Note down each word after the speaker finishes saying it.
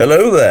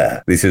Hello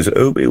there, this is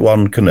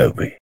Obi-Wan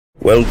Kenobi.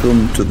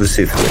 Welcome to the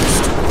Sith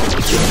List.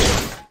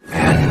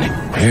 And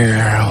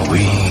here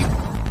we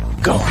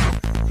go.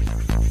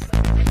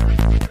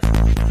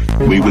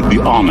 We would be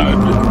honored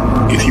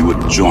if you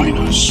would join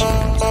us.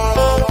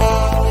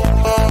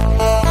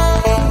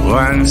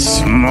 Once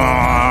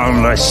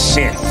more, the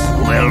Sith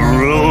will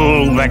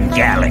rule the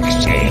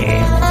galaxy.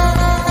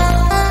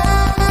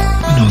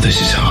 I know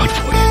this is hard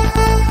for you,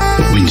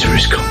 but winter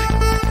is coming.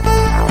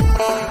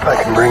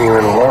 I can bring you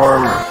in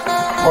warm,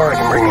 or I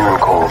can bring you in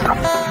cold.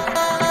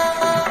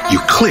 You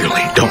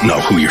clearly don't know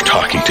who you're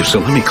talking to, so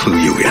let me clue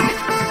you in.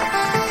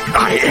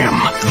 I am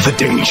the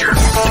danger.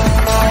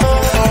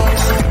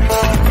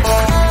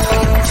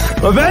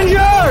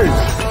 Avengers!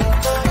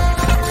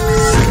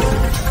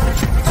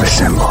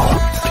 Assemble.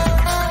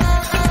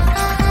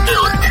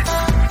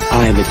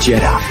 I am a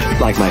Jedi,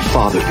 like my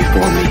father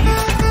before me.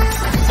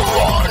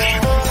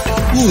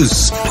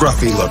 Who's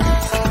scruffy looking?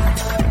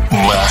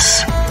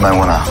 Les. Might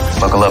wanna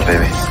buckle up,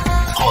 baby.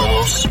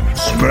 Carlos.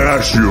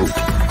 Smash you.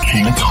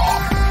 King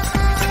Tom.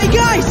 Hey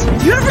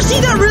guys, you ever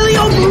see that really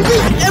old movie,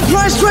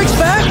 Empire Strikes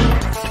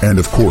Back? And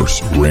of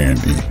course,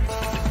 Randy.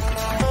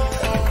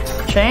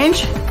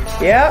 Change?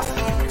 Yeah.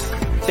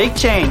 Big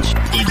change.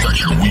 They've got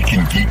your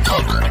weekend geek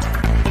covered.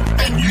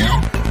 And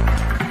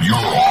you're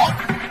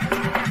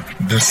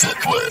on the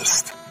Sith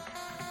List.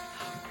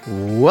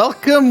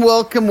 Welcome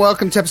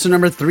to episode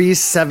number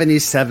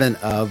 377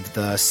 of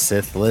the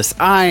Sith List.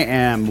 I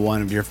am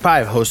one of your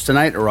 5 hosts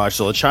tonight, Raj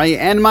Lachai,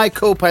 and my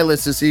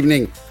co-pilots this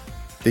evening,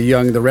 the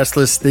young, the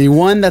restless, the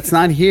one that's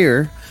not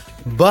here,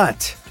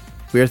 but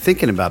we are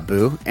thinking about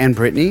Boo and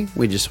Brittany.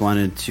 We just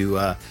wanted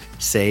to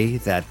say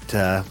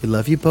that we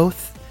love you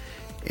both,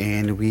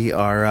 and we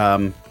are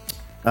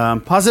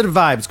positive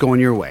vibes going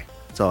your way.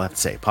 That's all I have to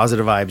say.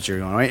 Positive vibes you're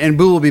going right. And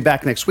Boo will be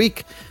back next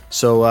week,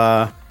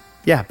 so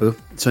yeah, Boo.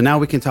 So now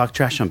we can talk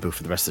trash on Boo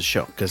for the rest of the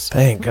show. Cause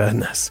thank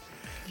goodness.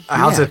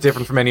 How's it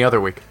different from any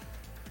other week?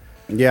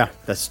 Yeah,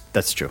 that's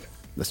true.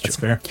 That's true. That's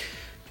fair.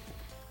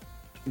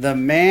 The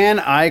man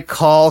I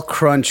call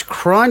Crunch.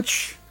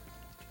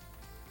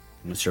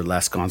 Mr.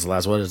 Les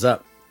Gonzalez, what is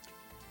up?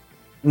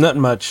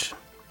 Nothing much.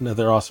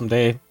 Another awesome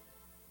day.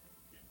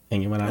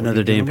 Hanging out.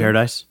 Another day in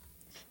paradise?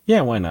 Yeah,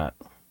 why not?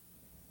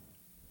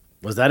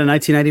 Was that in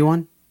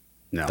 1991?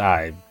 No.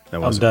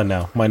 I'm done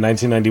now. My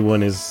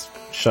 1991 is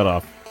shut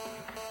off.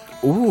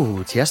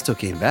 Ooh, Tiesto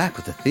came back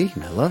with the theme.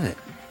 I love it.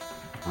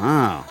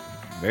 Wow,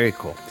 very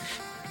cool.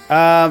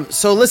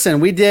 So listen,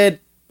 we did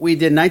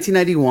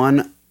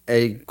 1991,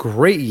 a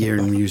great year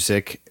in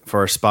music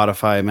for our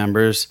Spotify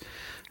members,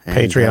 and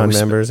Patreon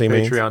members.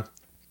 Patreon.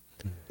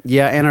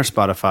 Yeah, and our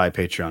Spotify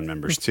Patreon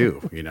members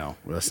too. You know,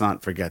 let's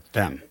not forget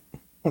them.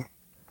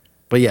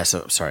 But yeah,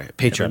 so sorry,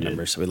 Patreon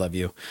members, we love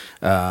you.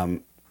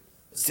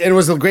 It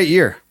was a great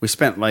year. We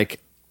spent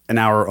like an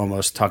hour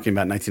almost talking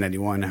about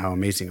 1991, how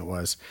amazing it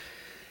was.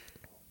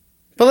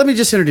 But let me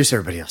just introduce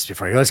everybody else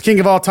before I go. It's King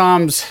of all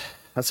Toms.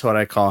 That's what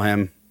I call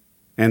him.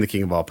 And the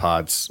King of all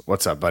Pods.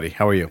 What's up, buddy?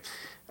 How are you?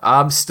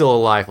 I'm still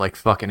alive like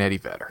fucking Eddie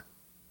Vedder.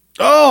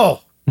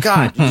 Oh,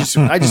 God.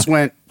 I just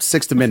went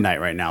 6 to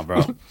midnight right now,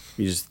 bro.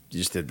 You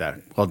just did that.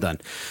 Well done.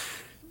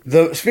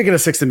 Speaking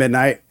of 6 to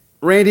midnight,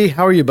 Randy,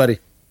 how are you, buddy?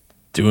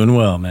 Doing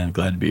well, man.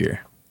 Glad to be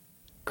here.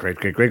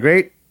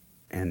 Great.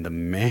 And the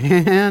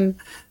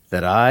man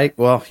that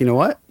well, you know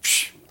what?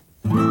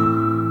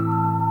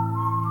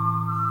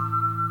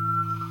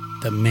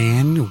 The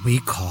man we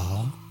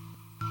call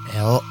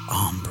El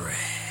Hombre.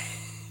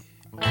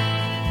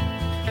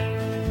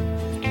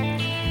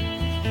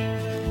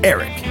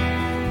 Eric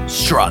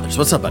Strothers.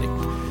 What's up, buddy?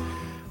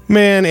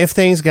 Man, if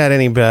things got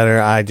any better,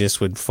 I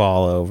just would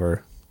fall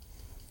over.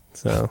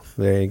 So,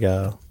 there you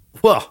go.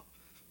 Well,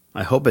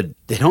 I hope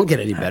they don't get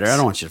any better. I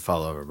don't want you to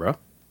fall over, bro.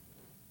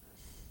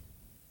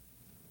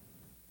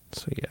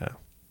 So,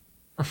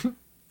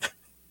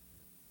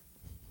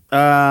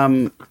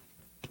 yeah.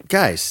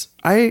 Guys,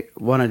 I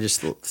want to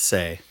just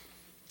say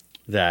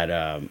that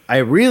I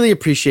really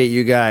appreciate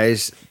you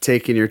guys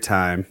taking your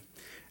time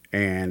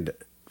and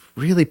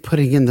really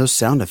putting in those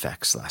sound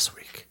effects last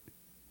week.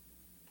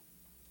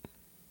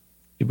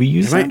 Did we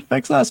use sound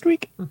effects last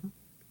week?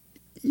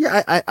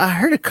 Yeah, I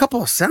heard a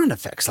couple of sound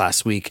effects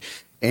last week,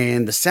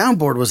 and the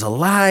soundboard was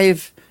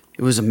alive.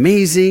 It was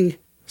amazing.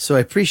 So I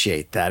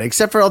appreciate that,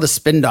 except for all the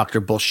Spin Doctor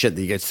bullshit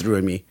that you guys threw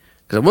at me,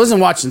 because I wasn't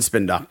watching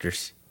Spin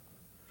Doctors.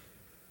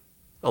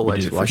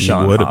 Allegedly.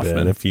 You would have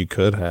been if you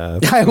could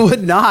have. I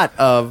would not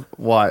have.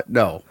 What?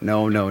 No.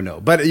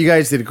 But you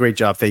guys did a great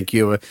job. Thank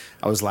you.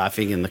 I was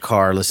laughing in the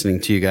car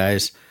listening to you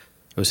guys.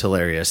 It was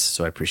hilarious.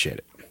 So I appreciate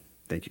it.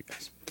 Thank you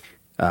guys.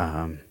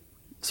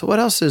 So what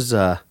else is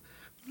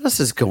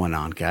going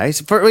on,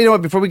 guys? You know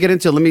what? Before we get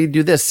into it, let me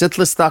do this.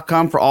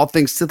 Sithlist.com for all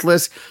things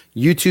Sithlist.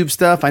 YouTube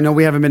stuff. I know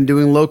we haven't been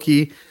doing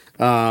Loki.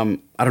 I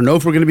don't know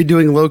if we're going to be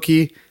doing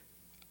Loki.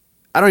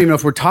 I don't even know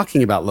if we're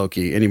talking about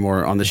Loki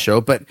anymore on the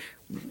show, but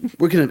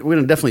we're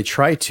gonna definitely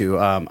try to.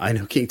 I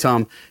know King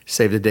Tom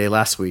saved the day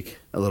last week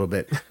a little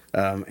bit,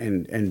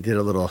 and did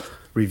a little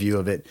review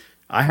of it.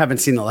 I haven't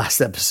seen the last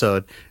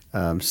episode,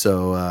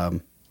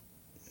 so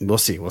We'll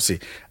see.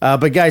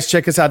 But guys,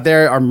 check us out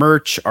there. Our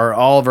merch,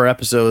 all of our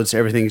episodes,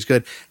 everything's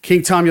good.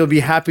 King Tom, you'll be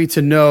happy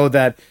to know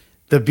that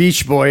the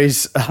Beach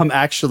Boys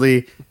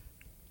actually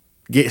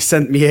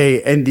sent me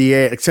a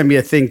NDA, sent me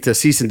a thing to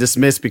cease and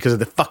dismiss because of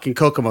the fucking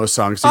Kokomo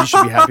song. So you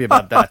should be happy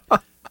about that.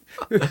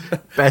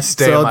 Best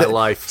day of my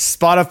life.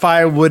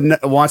 Spotify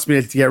wants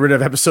me to get rid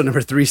of episode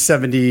number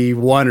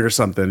 371 or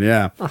something.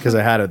 Yeah, because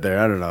I had it there.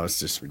 I don't know. It's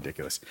just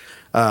ridiculous.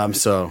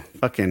 So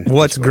fucking.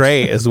 What's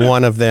great is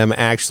one of them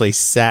actually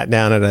sat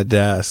down at a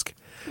desk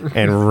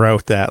and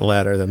wrote that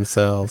letter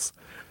themselves.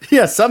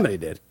 Yeah, somebody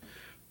did.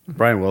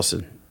 Brian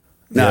Wilson.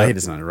 No, he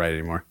doesn't write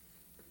anymore.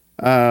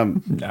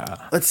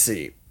 Let's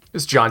see.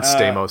 It's John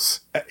Stamos.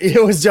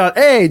 It was John.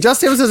 Hey, John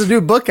Stamos has a new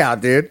book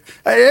out, dude.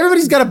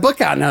 Everybody's got a book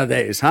out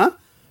nowadays, huh?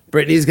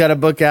 Brittany's got a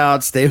book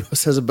out.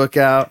 Stamos has a book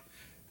out.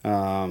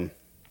 I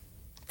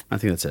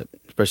think that's it.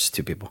 Especially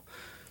 2 people.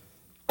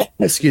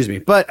 Excuse me.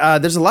 But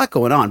there's a lot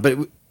going on. But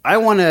I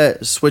want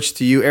to switch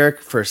to you,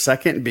 Eric, for a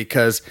second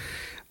because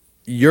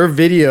your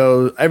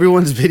video,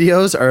 everyone's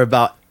videos are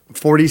about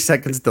 40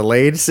 seconds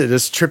delayed. So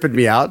it's tripping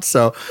me out.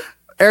 So,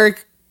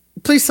 Eric,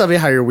 please tell me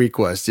how your week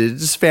was, dude.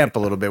 Just vamp a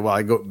little bit while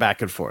I go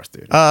back and forth,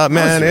 dude.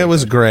 Man, it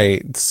was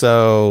great.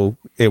 So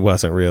it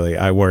wasn't really.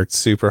 I worked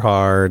super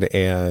hard,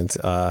 and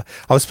I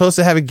was supposed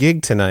to have a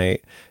gig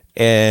tonight,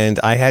 and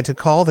I had to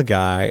call the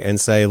guy and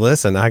say,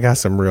 listen, I got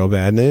some real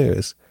bad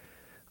news.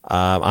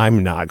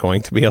 I'm not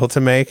going to be able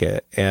to make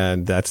it.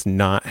 And that's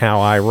not how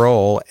I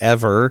roll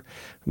ever.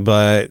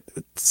 But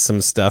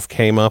some stuff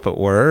came up at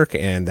work,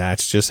 and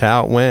that's just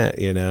how it went,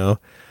 you know.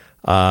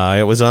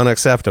 It was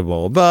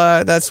unacceptable,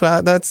 but that's how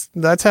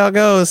it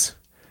goes.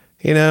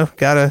 You know,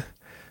 gotta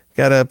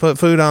put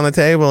food on the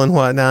table and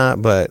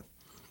whatnot, but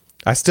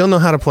I still know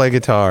how to play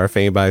guitar. If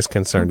anybody's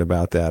concerned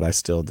about that, I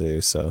still do.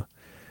 So,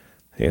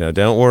 you know,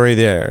 don't worry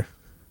there.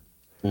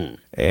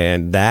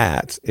 And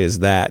that is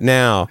that.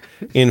 Now,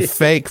 in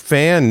fake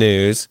fan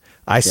news,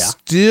 I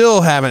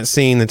still haven't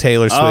seen the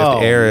Taylor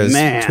Swift Eras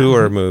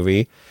tour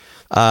movie.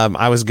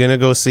 I was going to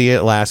go see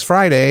it last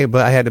Friday,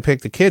 but I had to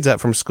pick the kids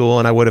up from school,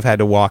 and I would have had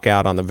to walk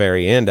out on the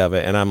very end of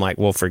it. And I'm like,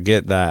 well,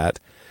 forget that.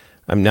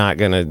 I'm not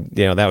going to,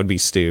 you know, that would be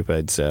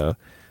stupid. So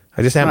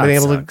I just haven't been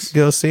able to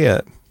go see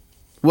it.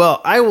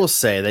 Well, I will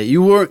say that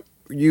you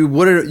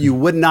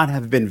would not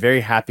have been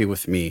very happy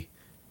with me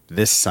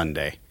this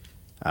Sunday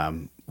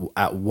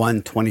at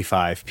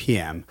 1:25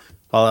 p.m.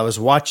 while I was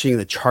watching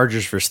the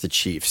Chargers versus the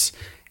Chiefs.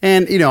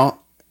 And, you know,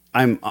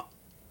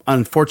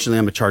 unfortunately,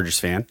 I'm a Chargers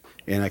fan.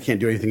 And I can't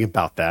do anything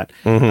about that.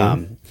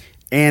 Mm-hmm.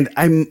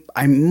 And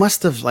I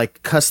must have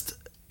like cussed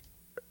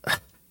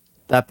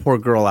that poor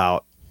girl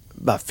out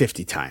about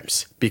 50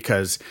 times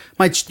because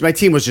my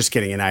team was just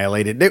getting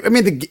annihilated.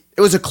 It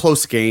was a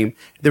close game.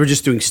 They were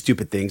just doing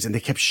stupid things, and they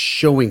kept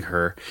showing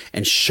her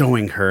and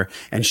showing her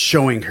and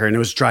showing her, and it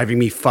was driving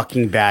me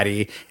fucking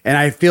batty. And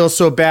I feel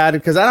so bad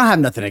because I don't have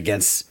nothing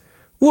against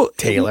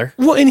Taylor.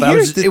 Well, and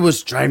it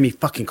was driving me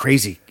fucking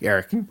crazy,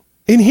 Eric. And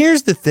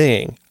here's the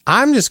thing.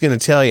 I'm just going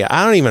to tell you,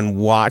 I don't even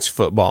watch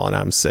football, and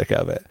I'm sick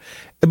of it.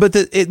 But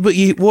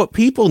what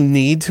people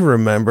need to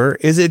remember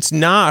is it's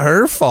not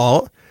her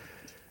fault.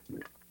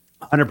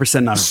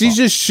 100% not her She's fault.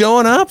 just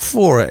showing up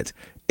for it.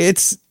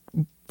 It's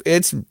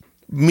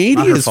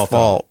media's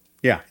fault.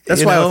 Yeah,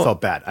 that's why I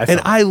felt bad.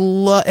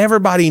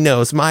 Everybody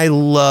knows my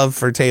love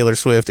for Taylor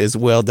Swift is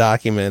well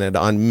documented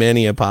on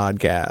many a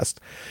podcast.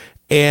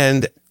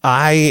 And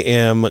I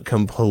am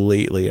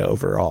completely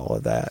over all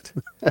of that.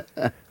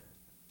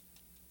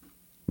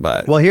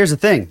 But well, here's the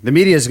thing. The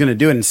media is going to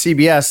do it. And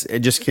CBS, it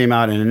just came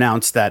out and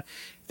announced that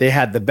they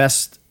had the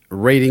best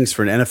ratings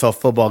for an NFL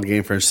football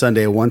game for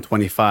Sunday at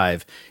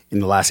 125 in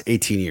the last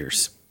 18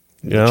 years.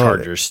 The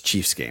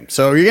Chargers-Chiefs game.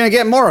 So you're going to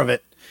get more of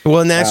it. Well,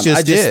 and that's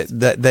just it.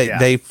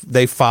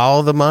 They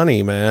follow the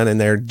money, man,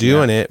 and they're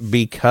doing it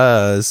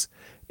because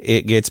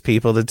it gets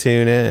people to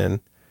tune in.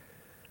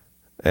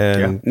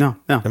 And no.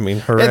 I mean,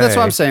 hooray. Yeah, that's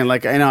what I'm saying.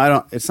 Like, I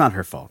know it's not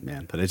her fault,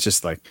 man, but it's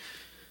just like,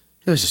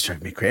 it was just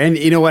driving me crazy. And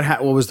you know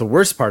what was the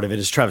worst part of it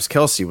is Travis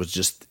Kelce was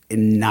just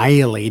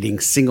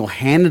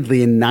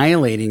single-handedly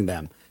annihilating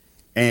them.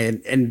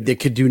 And they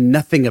could do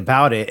nothing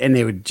about it. And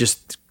they would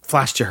just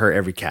flash to her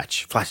every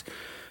catch. Flash.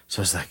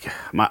 So it's like,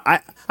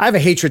 I have a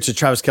hatred to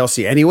Travis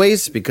Kelce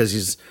anyways, because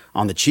he's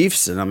on the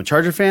Chiefs and I'm a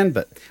Charger fan.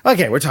 But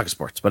okay, we're talking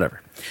sports,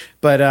 whatever.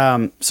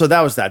 But so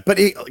that was that. But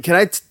can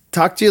I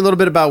talk to you a little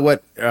bit about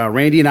what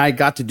Randy and I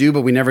got to do,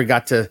 but we never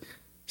got to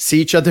see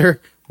each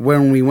other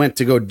when we went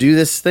to go do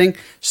this thing?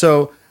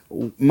 So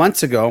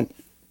months ago,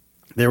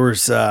 there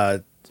was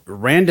a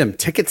random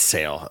ticket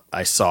sale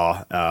I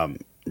saw.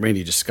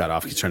 Randy just got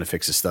off. He's trying to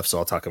fix his stuff, so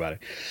I'll talk about it.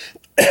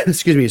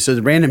 Excuse me. So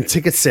the random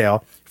ticket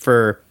sale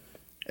for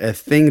a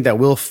thing that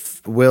Will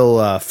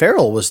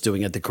Ferrell was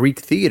doing at the Greek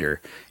Theater.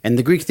 And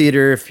the Greek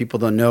Theater, if people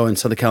don't know, in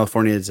Southern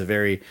California, is a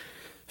very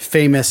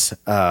famous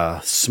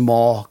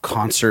small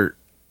concert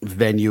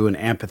venue, an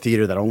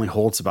amphitheater that only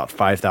holds about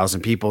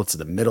 5,000 people. It's in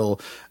the middle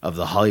of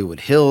the Hollywood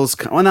Hills.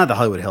 Well, not the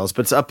Hollywood Hills,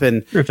 but it's up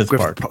in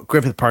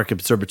Griffith Park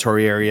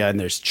Observatory area, and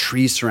there's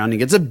trees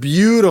surrounding it. It's a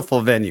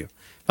beautiful venue,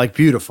 like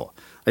beautiful.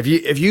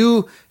 If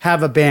you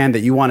have a band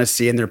that you want to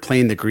see and they're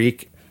playing the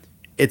Greek,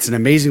 it's an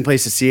amazing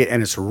place to see it,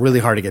 and it's really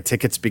hard to get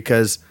tickets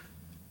because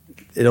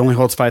it only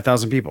holds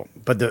 5,000 people.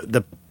 But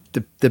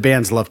the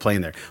bands love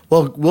playing there.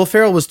 Well, Will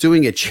Ferrell was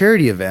doing a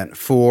charity event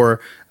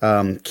for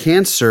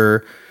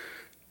cancer.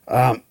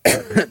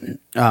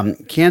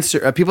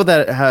 Cancer people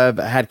that have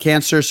had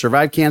cancer,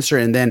 survived cancer,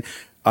 and then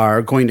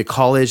are going to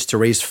college to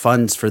raise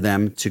funds for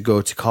them to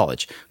go to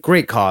college.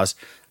 Great cause,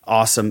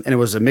 awesome, and it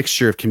was a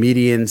mixture of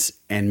comedians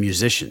and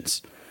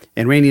musicians.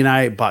 And Randy and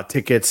I bought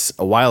tickets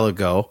a while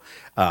ago,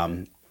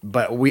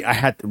 but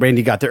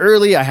Randy got there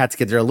early. I had to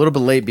get there a little bit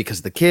late because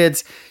of the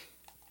kids.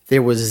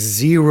 There was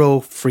zero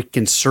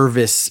freaking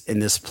service in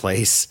this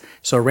place,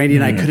 so Randy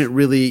and I couldn't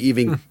really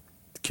even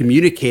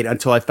communicate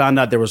until I found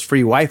out there was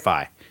free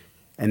Wi-Fi.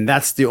 And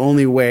that's the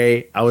only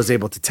way I was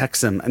able to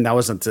text him. And that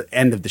was at the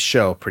end of the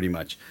show, pretty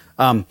much.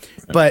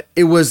 But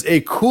it was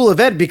a cool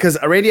event because,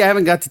 Randy, I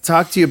haven't got to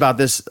talk to you about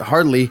this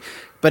hardly,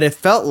 but it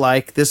felt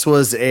like this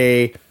was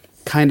a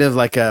kind of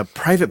like a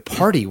private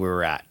party we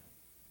were at.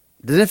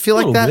 Didn't it feel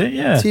like that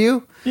to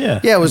you? Yeah.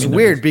 Yeah, it was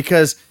weird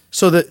because,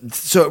 so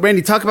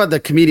Randy, talk about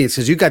the comedians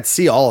because you got to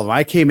see all of them.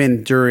 I came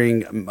in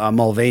during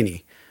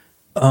Mulvaney.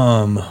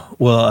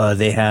 Well,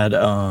 they had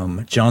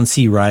John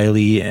C.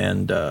 Reilly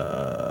and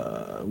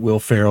Will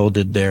Ferrell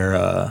did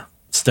their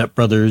Step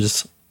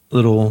Brothers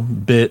little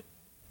bit,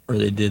 where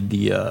they did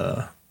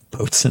the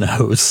Boats and a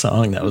Hose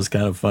song. That was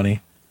kind of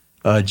funny.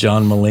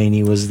 John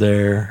Mulaney was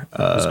there.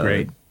 That was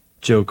great.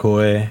 Joe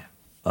Coy,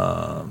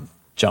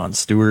 Jon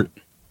Stewart.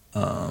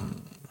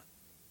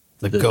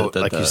 The GOAT,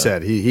 like you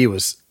said, he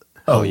was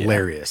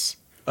hilarious.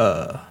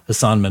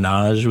 Hassan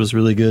Minaj was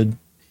really good.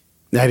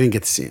 I didn't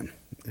get to see him.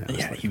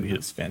 Yeah, he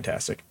was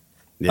fantastic.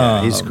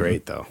 Yeah, he's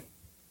great though.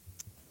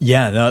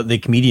 Yeah, no, the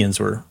comedians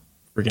were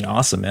freaking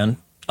awesome, man.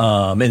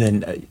 And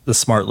then the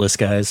Smartless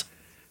guys.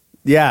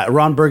 Yeah,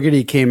 Ron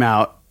Burgundy came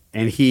out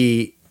and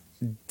he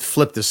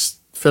flipped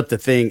the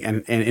thing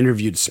and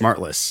interviewed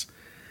Smartless.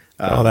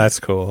 Oh, that's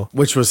cool.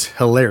 Which was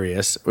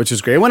hilarious, which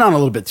was great. It went on a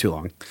little bit too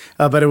long,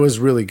 but it was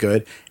really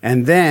good.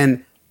 And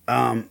then,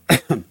 Maya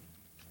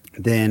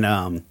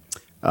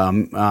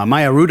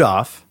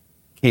Rudolph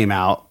came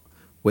out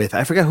with,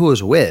 I forgot who it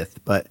was with,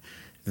 but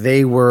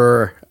they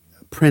were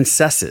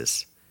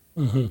princesses.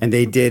 Mm-hmm. And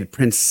they did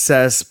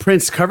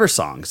Prince cover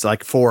songs,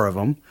 like 4 of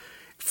them.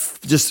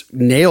 Just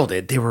nailed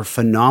it. They were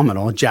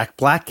phenomenal. Jack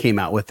Black came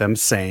out with them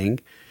sang.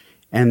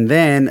 And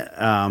then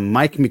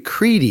Mike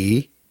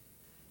McCready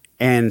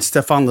and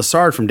Stefan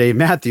Lassard from Dave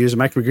Matthews and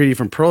Mike McCready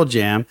from Pearl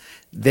Jam,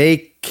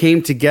 they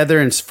came together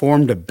and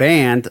formed a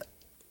band,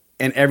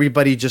 and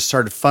everybody just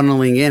started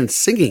funneling in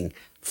singing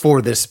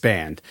for this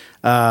band.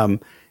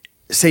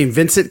 St.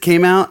 Vincent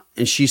came out,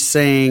 and she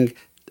sang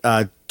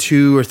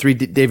 2 or 3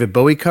 David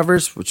Bowie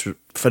covers, which were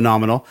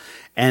phenomenal.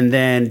 And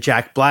then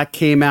Jack Black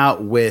came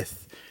out with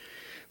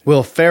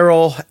Will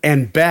Ferrell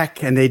and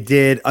Beck, and they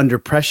did Under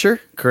Pressure,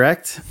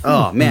 correct?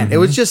 Oh man, it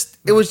was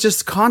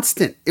just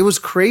constant. It was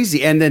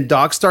crazy. And then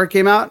Dogstar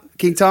came out,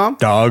 King Tom.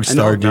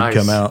 Dogstar did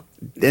come out,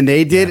 and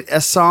they did a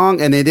song,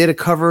 and they did a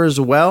cover as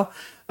well.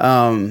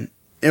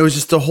 It was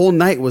just the whole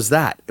night was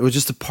that. It was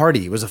just a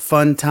party. It was a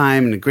fun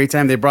time and a great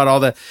time. They brought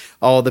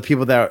all the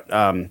people that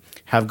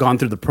have gone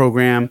through the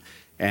program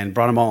and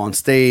brought them all on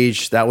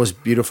stage. That was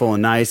beautiful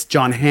and nice.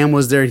 John Hamm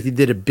was there. He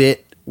did a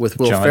bit with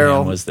Will Ferrell.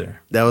 Hamm was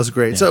there. That was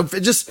great. Yeah. So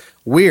it just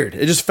weird.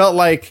 It just felt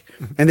like,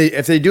 and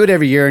if they do it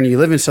every year and you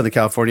live in Southern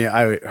California,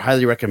 I would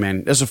highly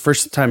recommend. This is the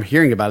first time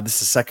hearing about it. This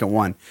is the second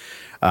one.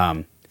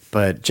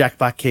 But Jack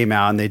Black came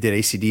out and they did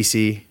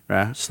AC/DC.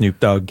 Right? Snoop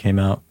Dogg came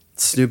out.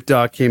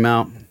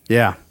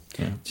 Yeah.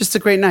 Just a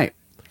great night.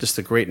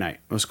 It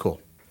was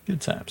cool.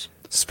 Good times.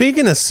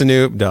 Speaking of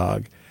Snoop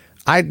Dogg,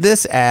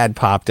 this ad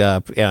popped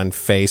up on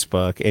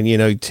Facebook,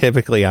 and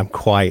typically I'm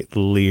quite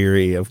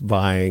leery of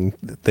buying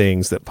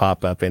things that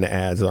pop up in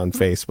ads on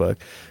Facebook,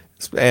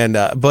 and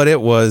but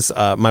it was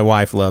my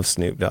wife loves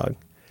Snoop Dogg,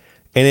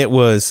 and it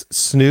was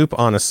Snoop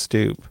on a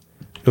stoop.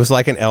 It was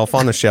like an Elf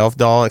on the Shelf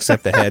doll,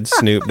 except the head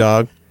Snoop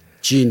Dogg.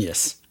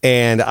 Genius.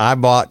 And I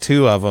bought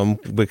 2 of them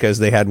because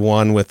they had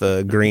one with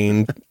a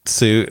green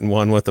suit and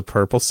one with a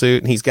purple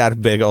suit. And he's got a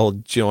big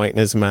old joint in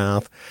his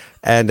mouth.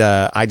 And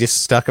I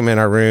just stuck them in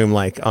our room,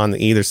 like on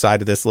either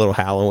side of this little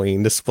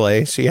Halloween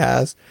display she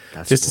has,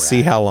 just to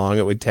see how long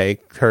it would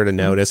take her to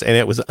notice. And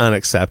it was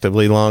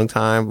unacceptably long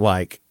time,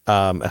 like,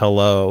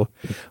 hello.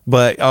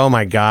 But oh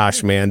my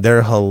gosh, man,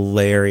 they're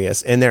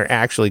hilarious, and they're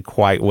actually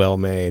quite well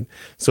made.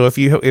 So if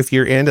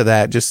you're into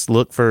that, just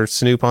look for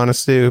Snoop on a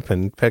Stoop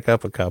and pick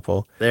up a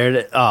couple. There it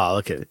is. Oh,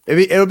 look at it.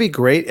 It'll be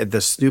great if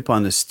the Snoop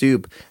on the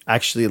Stoop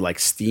actually like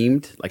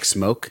steamed, like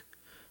smoke.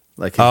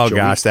 Like joint.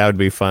 Gosh, that would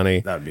be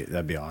funny.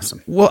 That'd be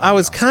awesome. Well, I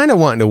was kind of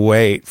wanting to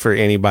wait for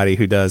anybody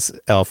who does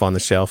Elf on the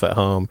Shelf at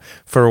home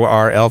for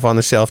our Elf on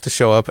the Shelf to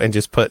show up and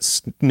just put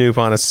Snoop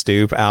on a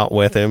Stoop out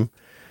with him.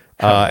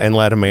 And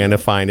let Amanda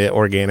find it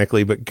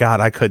organically. But God,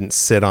 I couldn't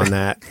sit on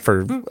that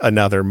for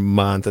another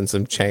month and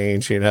some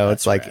change.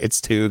 It's like,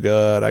 it's too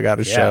good. I got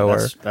to show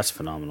her. That's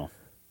phenomenal.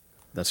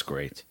 That's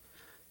great.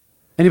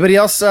 Anybody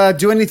else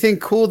do anything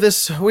cool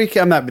this week?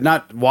 I'm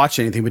not watch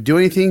anything, but do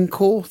anything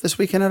cool this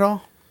weekend at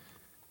all?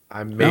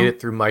 I made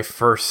it through my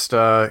first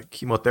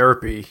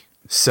chemotherapy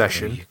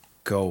session. There you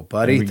go,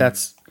 buddy.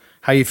 That's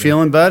how you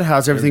feeling, bud?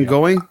 How's everything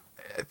going?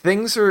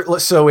 Things are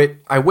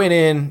I went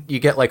in, you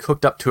get like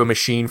hooked up to a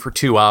machine for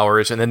 2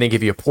 hours, and then they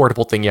give you a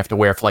portable thing you have to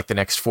wear for like the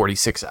next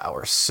 46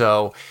 hours.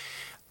 So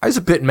I was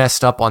a bit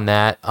messed up on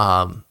that.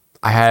 I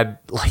had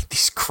like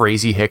these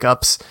crazy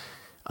hiccups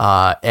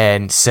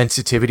and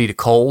sensitivity to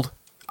cold.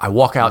 I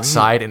walk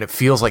outside and it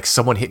feels like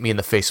someone hit me in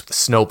the face with a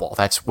snowball.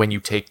 That's when you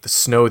take the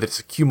snow that's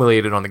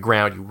accumulated on the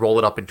ground, you roll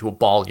it up into a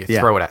ball, and you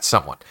throw it at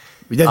someone.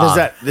 Does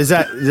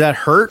that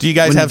hurt? Do you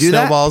guys have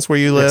snowballs where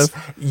you live?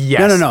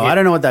 Yes. No. I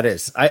don't know what that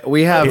is.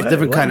 We have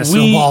different kind of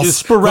snowballs.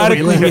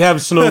 Sporadically, we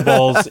have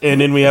snowballs, and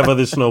then we have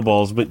other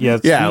snowballs. But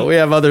yes, we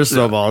have other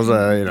snowballs.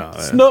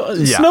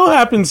 Snow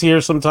happens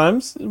here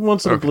sometimes,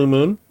 once in a blue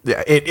moon.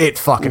 Yeah, it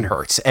fucking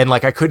hurts, and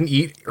like I couldn't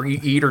eat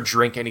or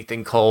drink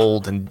anything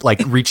cold, and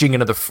like reaching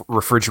into the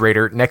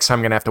refrigerator. Next time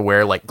I'm gonna have to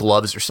wear like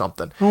gloves or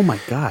something. Oh my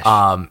gosh!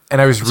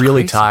 And I was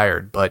really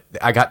tired, but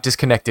I got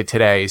disconnected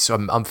today, so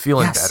I'm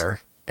feeling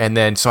better. And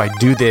then, so I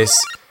do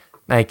this,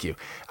 thank you.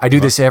 I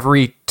do this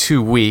every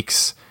 2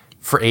 weeks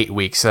for 8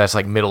 weeks. So that's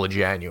like middle of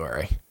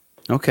January.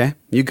 Okay.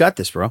 You got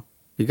this, bro.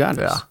 You got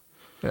this.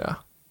 Yeah.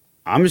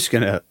 I'm just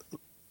going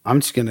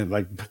to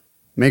like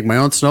make my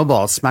own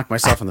snowball, smack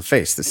myself in the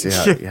face to see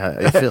how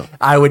I feel.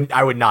 I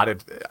would not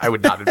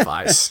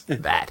advise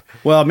that.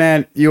 Well,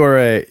 man, you are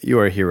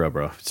a hero,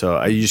 bro.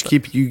 So you just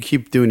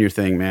keep doing your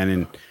thing,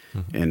 man.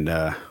 And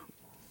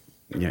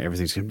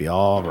everything's going to be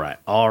all right.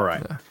 All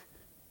right.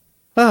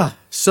 Yeah.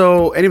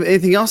 So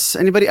anything else?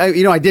 Anybody?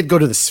 I did go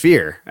to the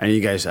Sphere, and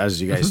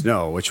as you guys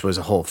know, which was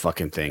a whole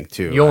fucking thing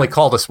too. You only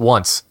called us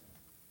once.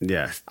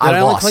 Yeah, I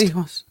only lost. call you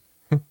once?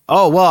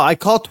 Oh well, I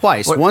called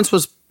twice. What? Once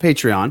was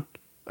Patreon.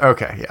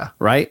 Okay, yeah,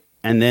 right,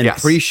 and then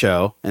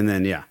pre-show, and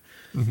then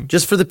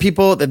just for the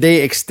people that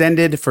they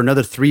extended for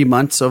another 3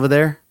 months over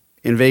there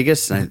in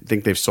Vegas. I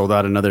think they've sold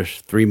out another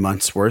 3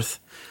 months worth.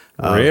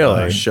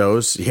 Of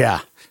shows.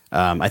 Yeah,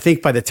 I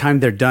think by the time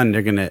they're done,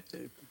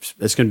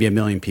 it's gonna be 1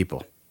 million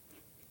people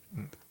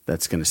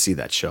that's going to see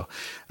that show.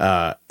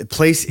 The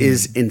place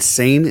is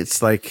insane.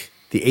 It's like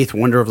the eighth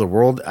wonder of the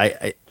world.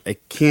 I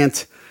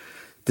can't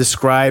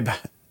describe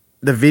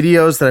the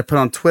videos that I put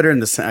on Twitter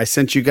and I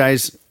sent you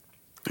guys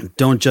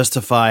don't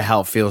justify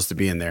how it feels to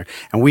be in there.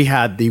 And we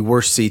had the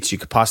worst seats you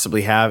could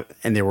possibly have,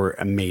 and they were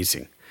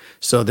amazing.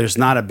 So there's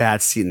not a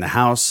bad seat in the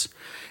house.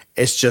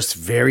 It's just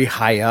very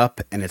high up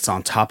and it's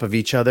on top of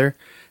each other,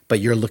 but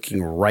you're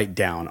looking right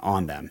down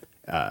on them.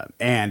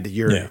 And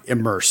you're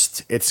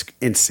immersed. It's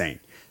insane.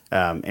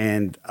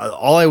 And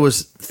all I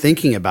was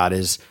thinking about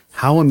is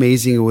how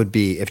amazing it would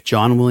be if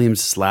John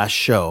Williams' last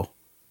show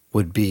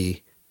would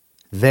be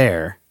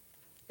there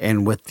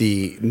and with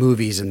the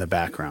movies in the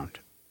background.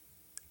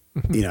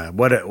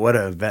 What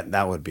a event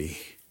that would be.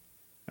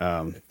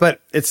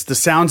 But the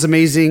sound's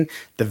amazing.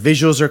 The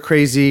visuals are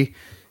crazy.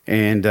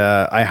 And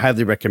I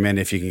highly recommend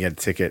if you can get a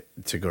ticket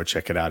to go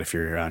check it out if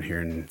you're around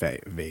here in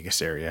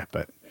Vegas area.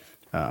 But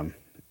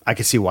I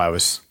can see why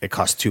it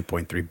cost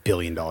 $2.3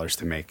 billion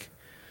to make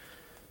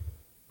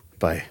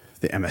by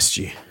the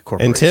MSG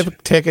Corporation.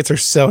 And tickets are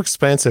so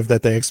expensive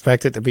that they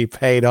expect it to be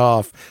paid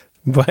off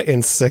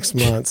in 6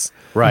 months.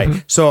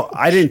 Right. So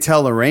I didn't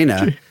tell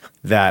Lorena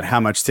that how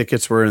much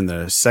tickets were in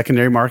the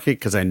secondary market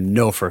because I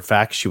know for a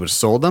fact she would have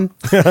sold them.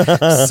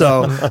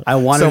 So I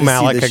wanted to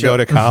Malik see the could show. go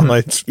to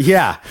college.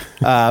 Yeah.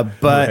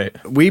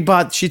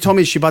 But she told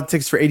me she bought the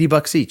tickets for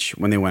 $80 each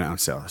when they went on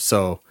sale.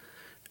 So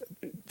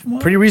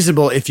pretty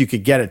reasonable if you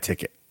could get a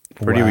ticket.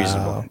 Pretty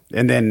reasonable.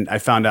 And then I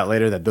found out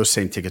later that those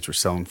same tickets were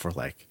selling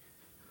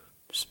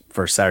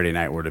for Saturday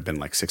night would have been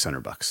like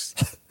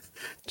 $600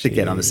 to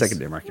get on the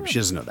secondary market. But she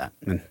doesn't know that.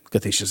 And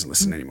good thing she doesn't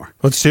listen anymore.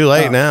 Well, it's too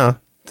late now.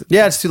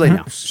 Yeah, it's too late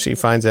now. She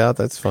finds out,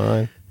 that's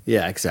fine.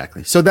 Yeah,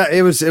 exactly. So that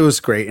it was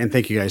great, and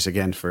thank you guys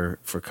again for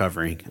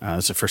covering.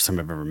 It's the first time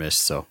I've ever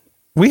missed. So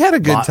we had a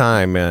good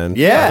time, man.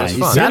 Yeah, it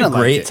was a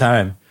great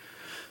time.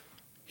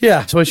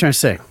 Yeah. So what are you trying to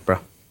say, bro?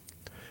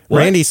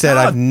 Randy said,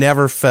 "I've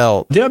never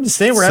felt I'm just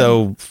saying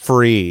so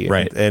free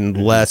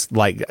and less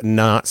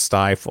not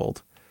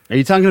stifled." Are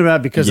you talking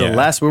about because of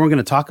last? We weren't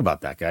going to talk about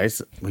that,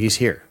 guys. He's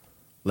here.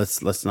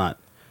 Let's not.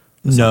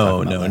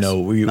 No.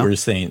 We were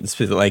saying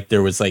like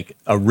there was like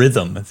a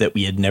rhythm that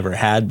we had never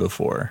had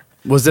before.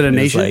 Was it a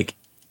nation? It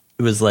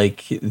was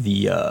like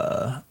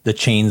the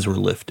chains were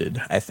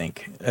lifted. I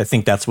think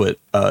that's what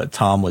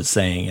Tom was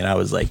saying, and I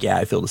was like, yeah,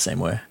 I feel the same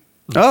way.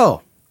 Oh,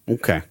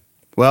 okay.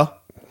 Well,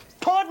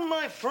 pardon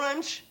my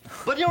French,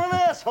 but you're an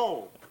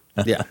asshole.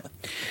 Yeah.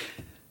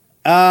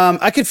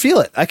 I could feel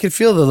it. I could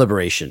feel the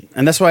liberation,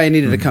 and that's why I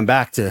needed to come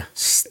back to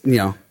get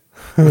you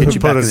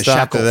back in the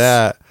shackles. To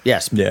that.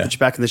 Yes, get you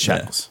back in the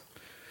shackles.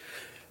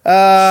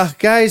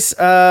 Guys,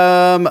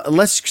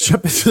 let's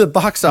jump into the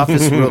box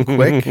office real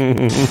quick.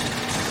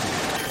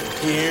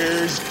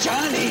 Here's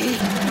Johnny.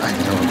 I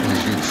know it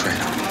was you,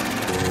 Fredo.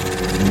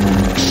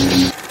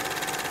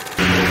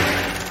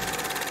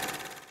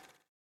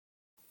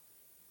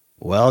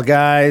 Well,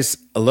 guys,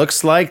 it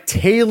looks like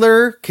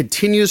Taylor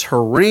continues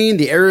her reign.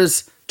 The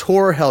Eras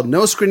Tour held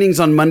no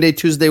screenings on Monday,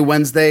 Tuesday,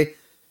 Wednesday,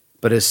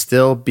 but has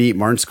still beat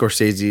Martin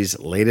Scorsese's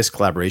latest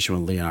collaboration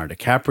with Leonardo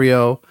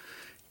DiCaprio.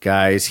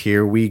 Guys,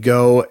 here we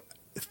go.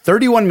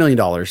 $31 million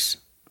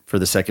for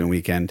the second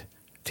weekend.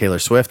 Taylor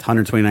Swift,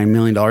 $129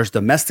 million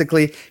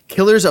domestically.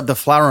 Killers of the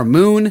Flower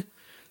Moon,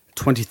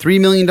 $23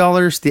 million.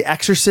 The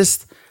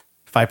Exorcist,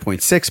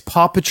 5.6.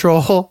 Paw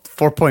Patrol,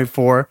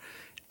 4.4.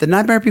 The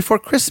Nightmare Before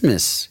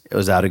Christmas, it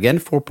was out again,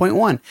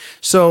 4.1.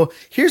 So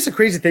here's the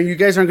crazy thing. You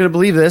guys aren't going to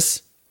believe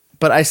this,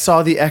 but I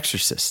saw The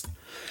Exorcist.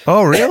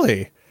 Oh,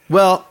 really?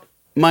 Well,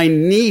 my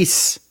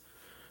niece,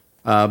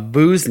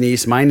 Boo's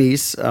niece, my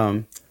niece,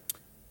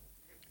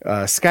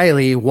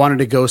 Skylie, wanted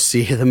to go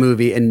see the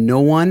movie, and no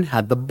one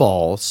had the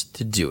balls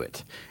to do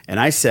it. And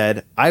I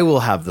said, I will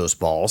have those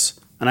balls,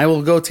 and I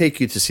will go take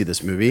you to see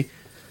this movie.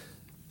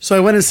 So I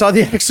went and saw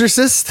The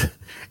Exorcist,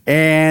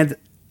 and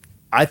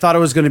I thought it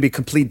was going to be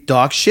complete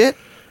dog shit,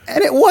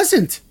 and it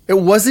wasn't. It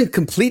wasn't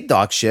complete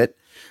dog shit.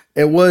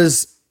 It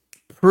was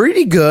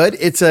pretty good.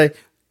 It's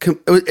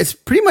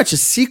pretty much a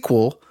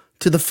sequel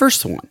to the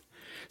first one.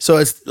 So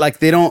it's like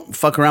they don't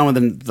fuck around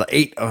with the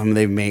 8 of them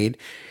they've made,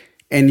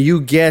 and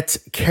you get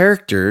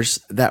characters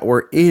that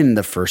were in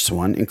the first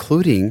one,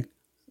 including,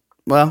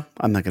 well,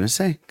 I'm not going to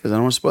say because I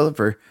don't want to spoil it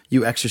for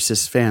you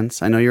Exorcist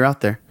fans. I know you're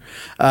out there.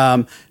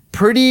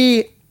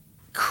 Pretty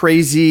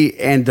crazy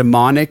and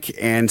demonic,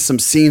 and some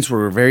scenes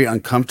were very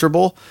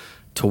uncomfortable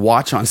to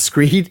watch on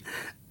screen.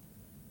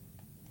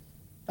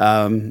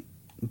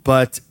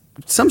 But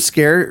some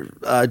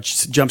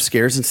jump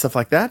scares and stuff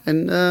like that.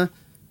 And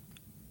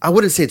I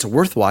wouldn't say it's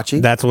worth watching.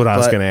 That's what I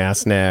was going to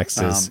ask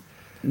next.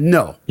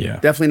 No,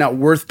 definitely not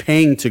worth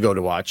paying to go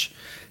to watch.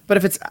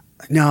 But if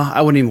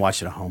I wouldn't even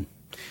watch it at home.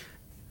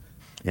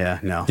 Yeah,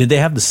 no. Did they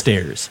have the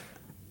stairs?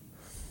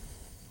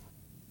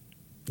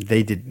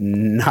 They did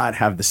not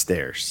have the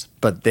stairs,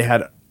 but they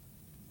had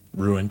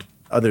ruined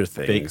other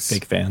things.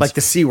 Fake fans. Like the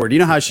C word. You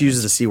know how she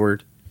uses the C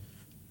word?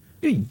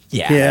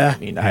 Yeah. I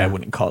mean, I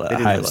wouldn't call that a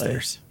highlight.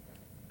 Stairs.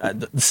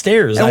 The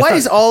stairs. And why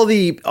is all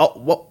the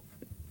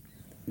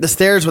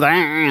stairs with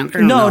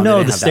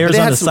No, the stairs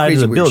on the side of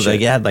the building.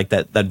 Like, it had like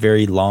that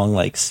very long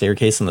like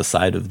staircase on the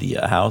side of the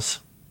house.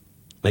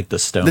 Like the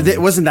stone.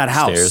 It wasn't that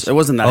house. Stairs. It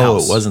wasn't that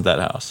house. Oh, it wasn't that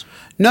house.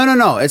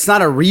 No. It's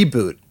not a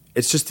reboot.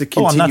 It's just a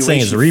continuation. I'm not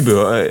saying it's a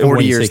reboot.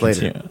 40 years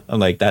later.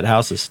 I'm like, that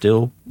house is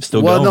still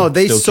well, going. No,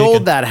 they still sold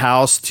kicking. that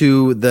house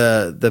to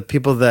the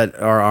people that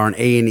are on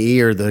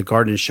A&E or the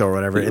Garden Show or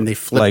whatever, and they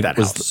flipped that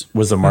house.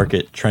 Was the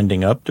market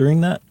trending up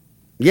during that?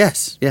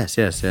 Yes.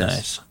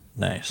 Nice.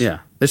 Yeah,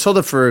 they sold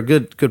it for a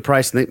good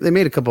price, and they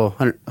made a couple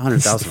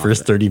 $100,000. The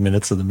first 30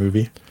 minutes of the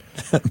movie.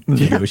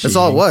 That's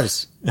all it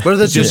was. What are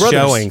the two just brothers?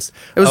 Showings,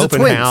 It was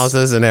open the twins.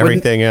 houses, and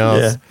everything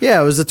else. Yeah,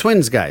 it was the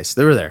twins guys.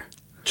 They were there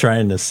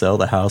trying to sell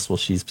the house while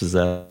she's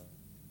possessed.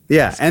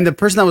 Yeah, and the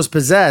person that was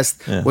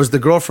possessed was the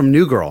girl from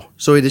New Girl,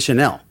 Zoe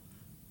Deschanel,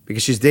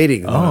 because she's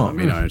dating one of them.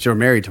 You know, she was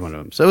married to one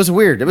of them. So it was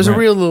weird. It was a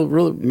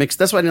real mix.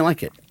 That's why I didn't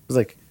like it. I was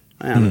like,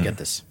 I don't get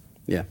this.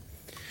 Yeah.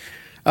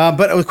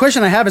 But the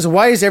question I have is,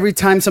 why is every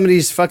time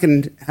somebody's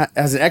fucking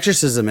has an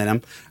exorcism in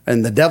them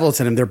and the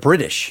devil's in them, they're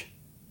British?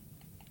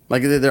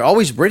 Like they're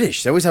always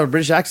British. They always have a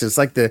British accent. It's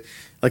like the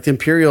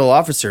Imperial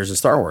officers in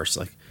Star Wars.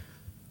 Like,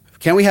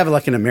 can't we have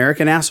like an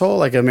American asshole,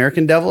 like an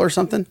American devil or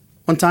something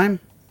one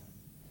time?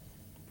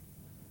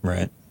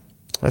 Right.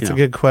 That's a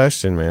good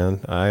question,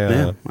 man. I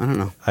don't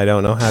know. I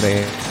don't know how to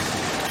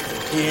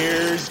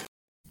answer.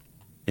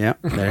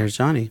 There's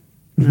Johnny.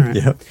 All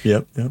right.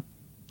 Yep.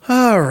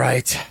 All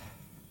right.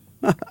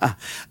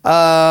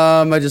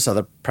 I just saw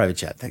the private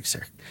chat. Thanks,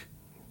 sir.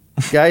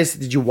 Guys,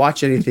 did you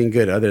watch anything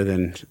good other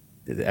than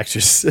The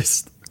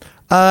Exorcist?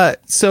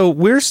 So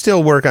we're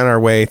still working our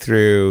way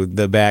through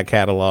the back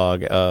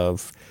catalog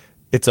of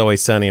It's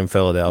Always Sunny in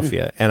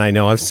Philadelphia. And I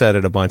know I've said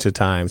it a bunch of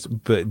times,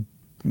 but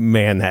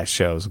man, that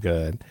show's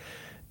good.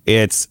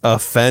 It's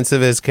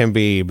offensive as can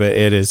be, but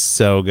it is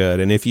so good.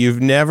 And if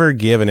you've never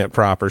given it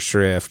proper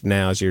shrift,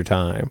 now's your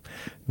time.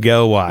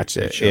 Go watch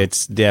it.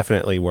 It's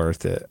definitely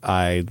worth it.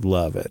 I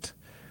love it.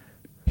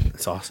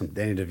 It's awesome.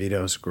 Danny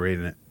DeVito's great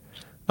in it.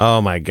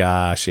 Oh my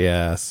gosh,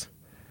 yes.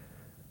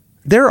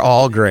 They're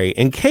all great.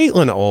 And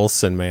Caitlin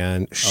Olsen,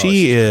 man,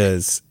 she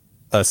is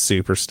a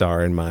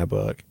superstar in my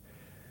book.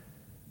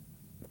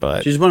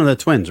 But she's one of the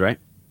twins, right?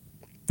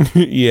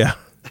 Yeah.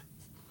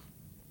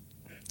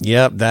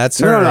 Yep, that's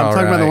her. No, I'm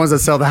talking about the ones that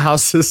sell the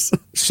houses.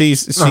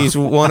 She's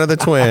one of the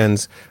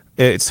twins.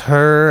 It's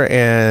her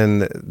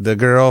and the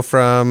girl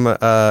from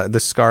the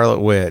Scarlet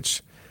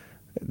Witch.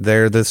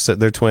 They're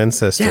twin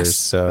sisters. Yes,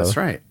 so that's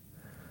right.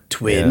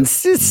 Twin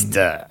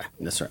sister.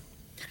 That's right.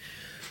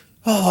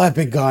 Oh, I've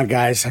been gone,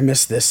 guys. I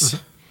missed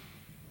this.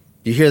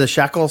 You hear the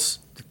Shackles?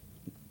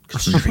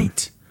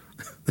 Street.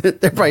 They're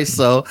probably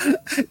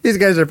these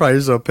guys are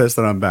probably so pissed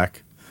that I'm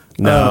back.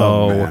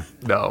 No.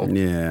 No.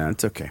 Yeah,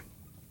 it's okay.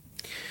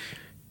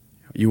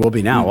 You will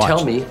be now. Watch.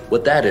 Tell me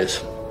what that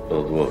is.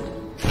 Look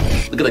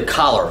at the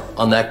collar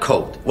on that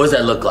coat. What does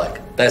that look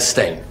like? That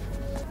stain.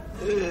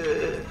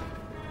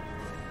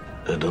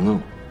 I don't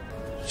know.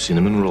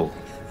 Cinnamon roll.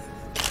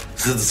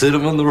 The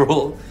cinnamon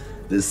roll?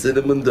 The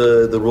cinnamon,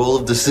 the roll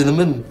of the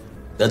cinnamon?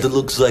 That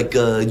looks like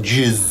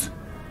jizz.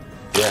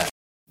 Yeah.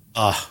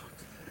 I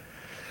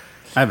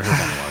haven't heard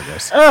that in a while,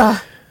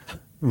 guys.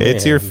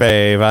 It's your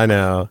fave, I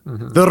know.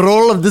 The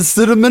roll of the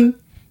cinnamon?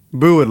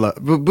 Boo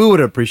would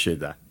appreciate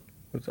that.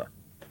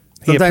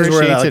 Sometimes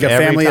we're at like a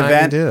family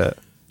event.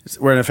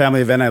 We're in a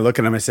family event. I look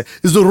at him and I say,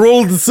 "Is the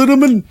roll of the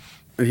cinnamon?"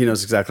 And he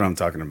knows exactly what I'm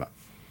talking about.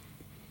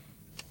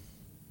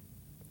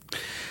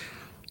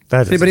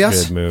 That's anybody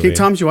else? Good movie. Okay,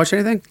 Tom, did you watch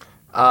anything?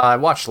 I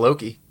watched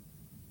Loki.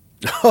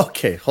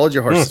 Okay, hold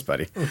your horses,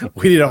 buddy.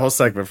 We need a whole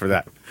segment for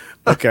that.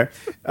 Okay,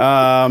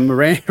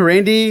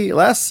 Randy,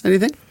 Les,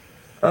 anything?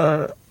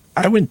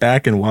 I went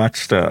back and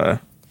watched The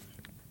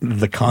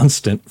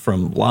Constant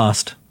from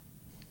Lost.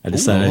 I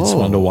decided I just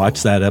wanted to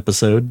watch that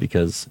episode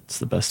because it's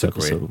the best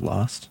episode of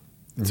Lost.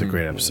 It's a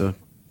great episode.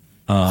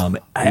 I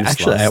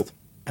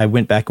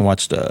went back and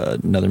watched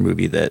another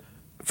movie that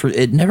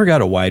it never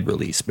got a wide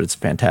release, but it's a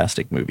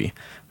fantastic movie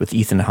with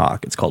Ethan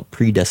Hawke. It's called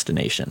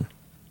Predestination.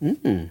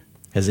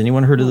 Has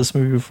anyone heard of this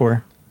movie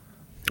before?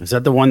 Is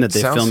that the one that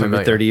they filmed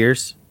over 30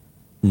 years?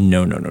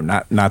 No,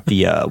 not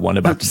the one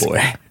about the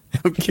boy.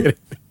 I'm kidding.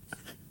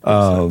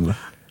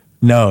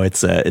 No,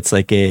 it's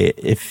like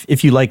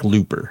if you like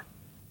Looper.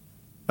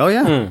 Oh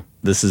yeah.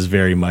 This is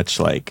very much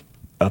like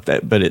up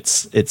that, but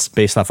it's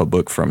based off a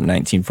book from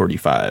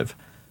 1945.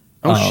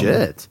 Oh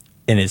shit.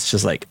 And it's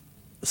just like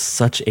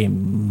such a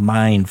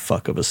mind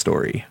fuck of a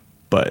story,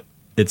 but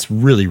it's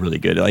really, really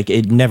good. Like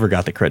it never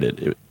got the credit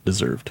it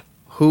deserved.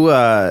 Who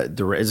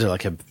is there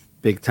like a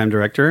big time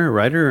director,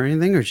 writer, or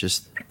anything, or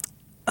just?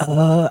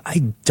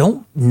 I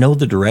don't know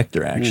the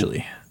director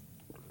actually.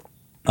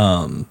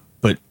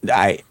 But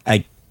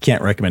I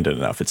can't recommend it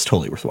enough. It's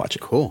totally worth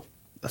watching. Cool.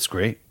 That's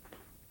great.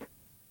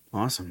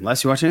 Awesome.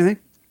 Les, you watch anything?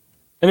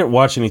 I didn't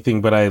watch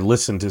anything, but I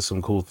listened to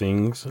some cool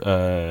things.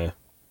 A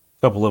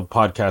couple of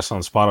podcasts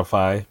on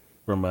Spotify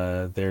from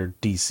their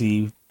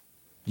DC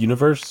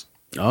universe.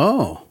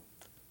 Oh.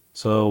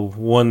 So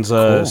one's,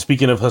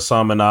 speaking of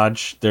Hassan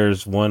Minaj,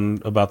 there's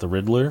one about the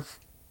Riddler.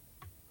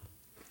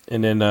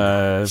 And then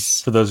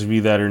for those of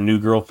you that are New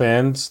Girl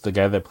fans, the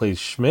guy that plays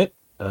Schmidt,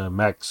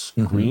 Max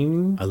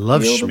Green. I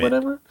love Schmidt. Or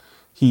whatever.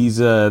 He's,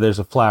 there's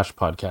a Flash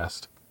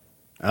podcast.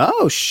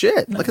 Oh,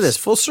 shit. Nice. Look at this.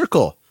 Full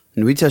circle.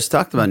 And we just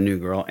talked about New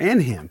Girl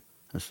and him.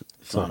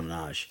 Hassan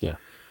Minaj. Yeah.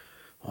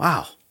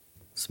 Wow.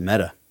 It's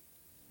meta.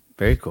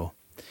 Very cool.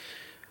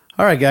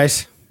 All right,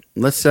 guys.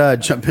 Let's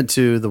jump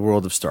into the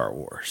world of Star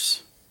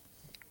Wars.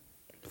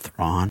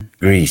 Thrawn.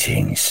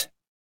 Greetings.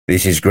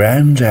 This is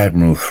Grand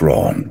Admiral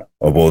Thrawn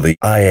aboard the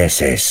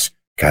ISS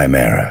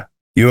Chimera.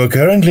 You are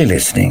currently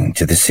listening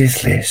to the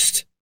Sith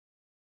List.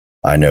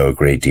 I know a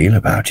great deal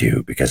about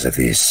you because of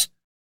this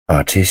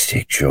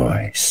artistic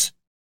choice.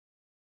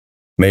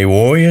 May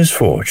warrior's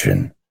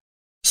fortune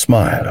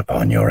smile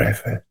upon your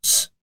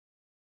efforts.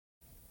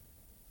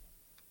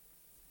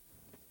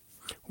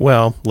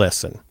 Well,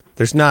 listen,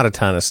 there's not a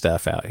ton of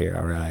stuff out here,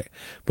 all right?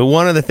 But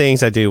one of the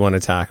things I do want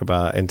to talk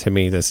about, and to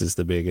me this is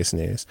the biggest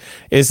news,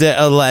 is that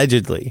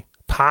allegedly,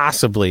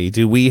 possibly,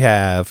 do we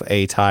have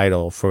a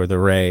title for the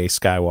Rey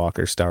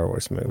Skywalker Star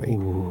Wars movie?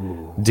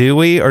 Ooh. Do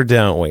we or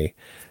don't we?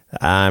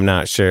 I'm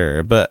not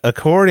sure. But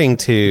according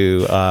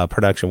to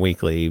Production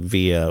Weekly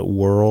via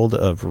World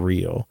of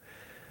Real,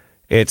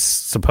 it's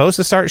supposed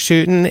to start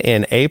shooting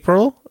in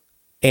April,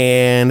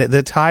 and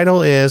the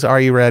title is, are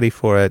you ready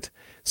for it?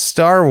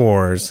 Star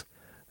Wars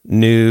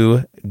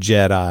New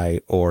Jedi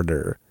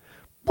Order.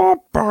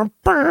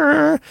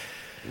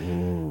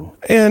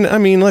 And I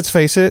mean, let's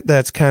face it,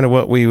 that's kind of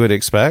what we would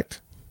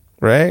expect,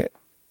 right?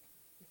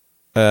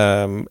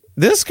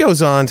 This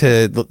goes on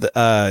to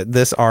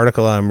this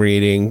article I'm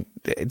reading.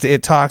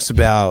 It talks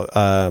about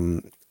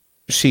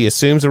she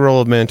assumes the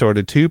role of mentor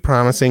to two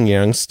promising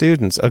young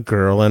students, a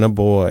girl and a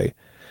boy.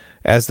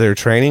 As their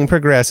training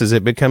progresses,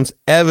 it becomes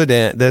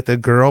evident that the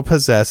girl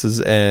possesses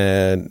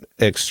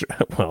that's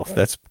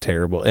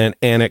terrible, and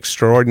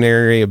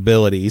extraordinary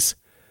abilities.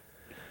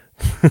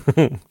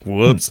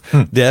 Whoops.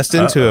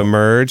 Destined to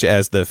emerge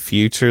as the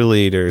future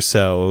leader.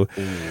 So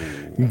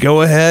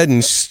go ahead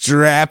and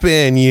strap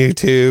in,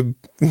 YouTube.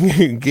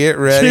 Get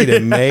ready to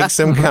make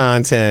some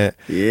content.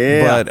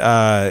 Yeah.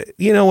 But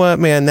you know what,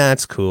 man?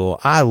 That's cool.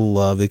 I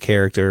love the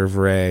character of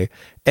Rey.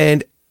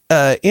 And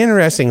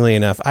interestingly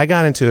enough, I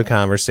got into a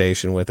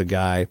conversation with a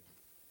guy.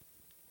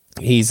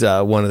 He's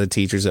one of the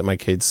teachers at my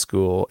kid's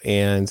school,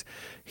 and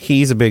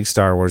he's a big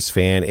Star Wars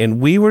fan.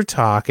 And we were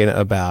talking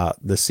about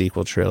the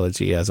sequel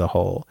trilogy as a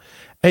whole.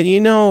 And,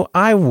 you know,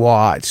 I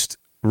watched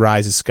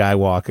Rise of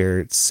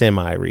Skywalker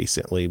semi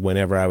recently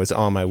whenever I was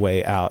on my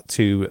way out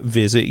to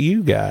visit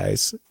you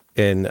guys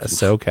in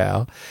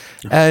SoCal.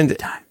 And,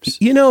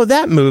 you know,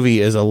 that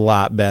movie is a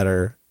lot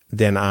better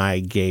than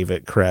I gave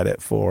it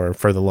credit for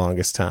the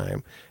longest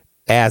time,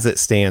 as it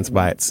stands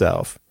by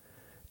itself.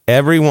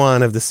 Every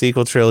one of the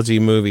sequel trilogy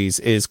movies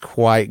is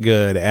quite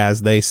good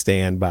as they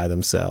stand by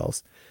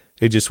themselves.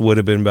 It just would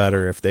have been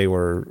better if they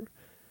were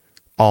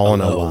all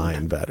in a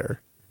line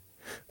better.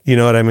 You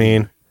know what I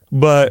mean?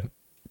 But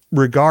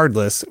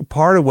regardless,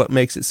 part of what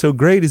makes it so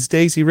great is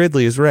Daisy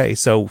Ridley as Rey.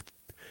 So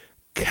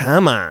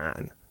come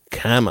on.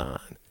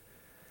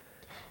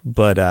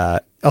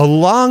 But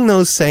along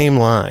those same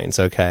lines,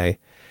 okay,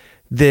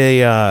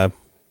 they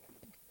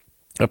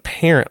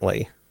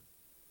apparently,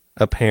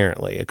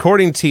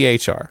 according to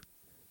THR,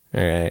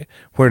 all right,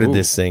 where did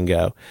this thing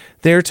go?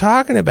 They're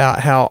talking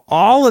about how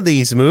all of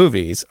these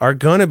movies are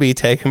going to be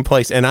taking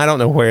place, and I don't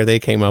know where they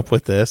came up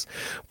with this,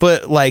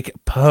 but like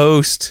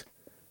post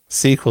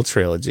sequel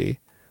trilogy,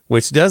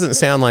 which doesn't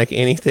sound like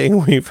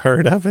anything we've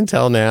heard up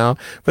until now.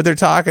 But they're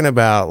talking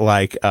about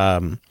like,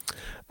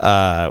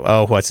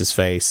 what's his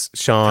face,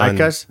 Sean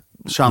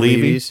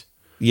Levy's.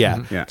 Yeah.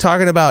 Mm-hmm. Yeah.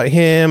 Talking about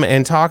him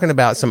and talking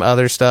about some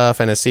other stuff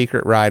and a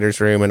secret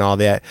writer's room and all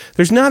that.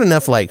 There's not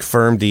enough like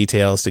firm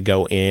details to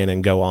go in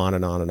and go on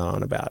and on and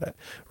on about it.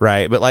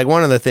 Right. But like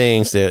one of the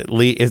things that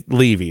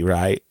Levy,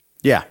 right?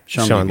 Yeah.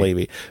 Sean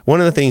Levy.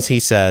 One of the things he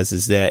says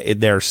is that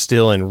they're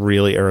still in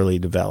really early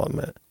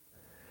development,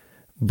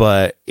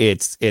 but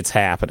it's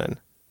happening.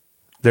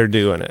 They're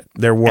doing it.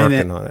 They're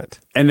working on it.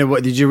 And then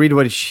did you read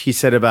what he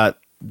said about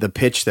the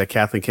pitch that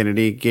Kathleen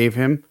Kennedy gave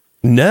him?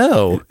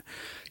 No.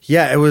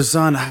 Yeah, it was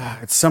on.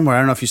 It's somewhere. I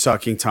don't know if you saw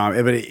King Tom,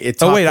 but it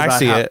talked I about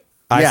see how, it.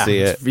 I see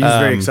it. He's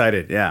very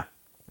excited. Yeah.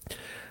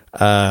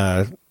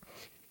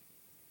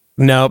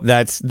 Nope.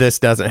 This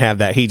doesn't have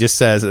that. He just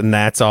says, and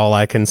that's all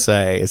I can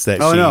say is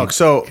that. Oh no!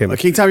 So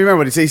King Tom, you remember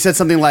what he said? He said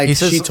something like,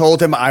 "She told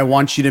him, I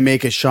want you to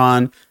make a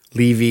Sean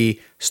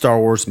Levy Star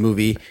Wars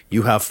movie.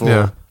 You have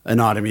full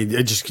autonomy.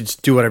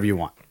 Just do whatever you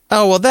want."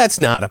 Oh well, that's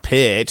not a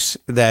pitch.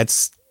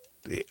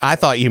 I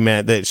thought you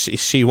meant that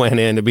she went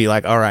in to be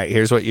like, all right,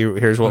 here's what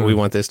we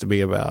want this to be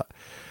about.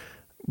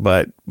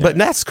 But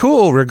that's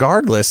cool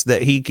regardless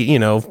that he,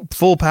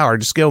 full power,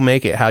 just go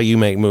make it how you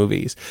make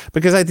movies.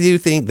 Because I do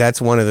think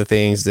that's one of the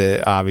things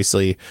that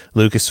obviously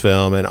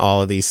Lucasfilm and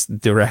all of these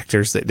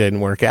directors that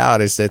didn't work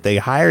out is that they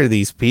hire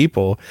these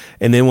people.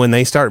 And then when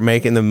they start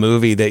making the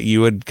movie that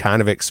you would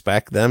kind of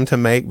expect them to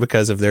make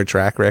because of their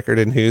track record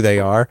and who they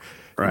are,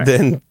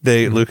 then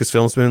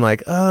Lucasfilm's been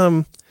like,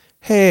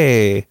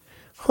 hey,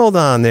 hold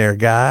on there,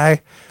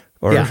 guy.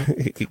 Or well,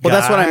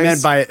 that's what I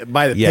meant by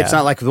the pitch.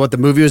 Not like what the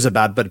movie was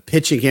about, but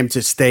pitching him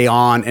to stay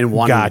on and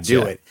wanting to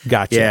do it.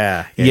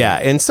 Gotcha. Yeah.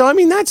 And so, I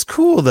mean, that's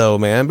cool though,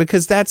 man,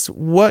 because that's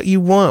what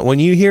you want. When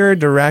you hear a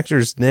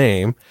director's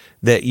name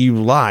that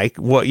you like,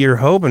 what you're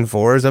hoping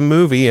for is a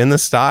movie in the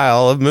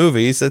style of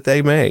movies that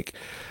they make.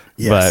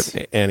 Yes.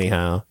 But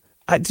anyhow,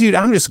 dude,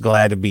 I'm just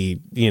glad to be,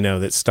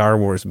 that Star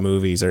Wars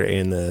movies are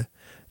in the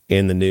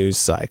news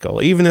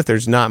cycle. Even if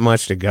there's not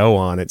much to go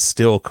on, it's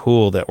still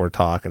cool that we're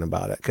talking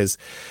about it because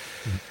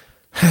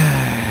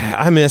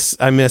I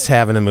miss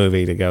having a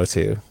movie to go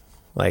to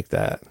like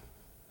that.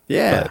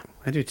 Yeah,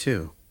 I do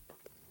too.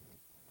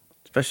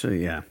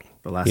 Especially the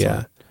last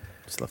one.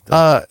 Just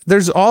left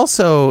there's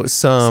also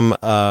some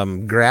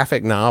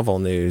graphic novel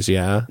news.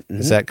 Yeah,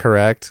 is that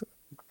correct?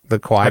 The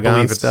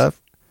Qui-Gon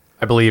stuff.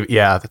 I believe.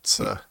 Yeah, that's.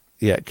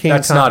 King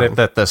that's Tom. not it.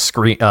 That the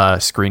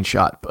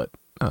screenshot, but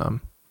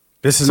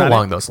this is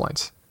along those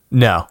lines.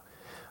 No,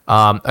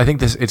 I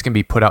think it's gonna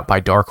be put out by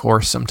Dark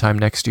Horse sometime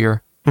next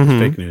year. Mm-hmm.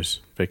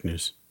 Fake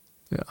news.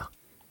 Yeah,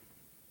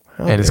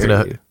 and it's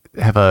gonna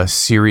have a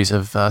series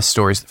of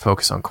stories that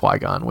focus on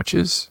Qui-Gon, which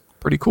is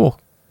pretty cool.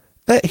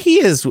 He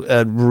is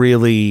a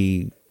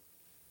really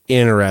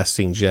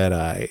interesting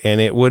Jedi, and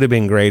it would have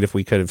been great if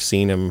we could have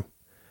seen him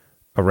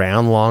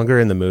around longer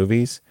in the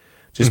movies.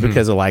 Just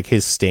because of like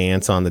his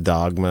stance on the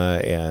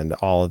dogma and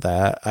all of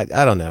that. I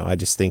don't know. I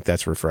just think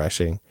that's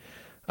refreshing.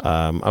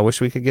 I wish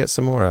we could get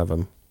some more of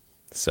them.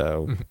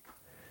 So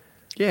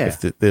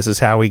if this is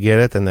how we get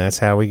it, then that's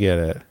how we get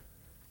it.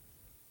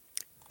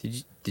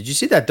 Did you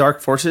see that Dark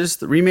Forces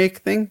remake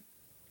thing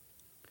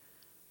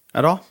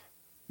at all?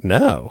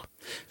 No.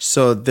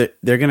 So they're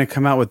going to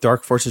come out with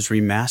Dark Forces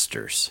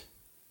remasters.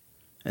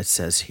 It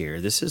says here.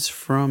 This is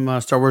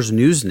from Star Wars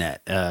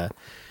Newsnet.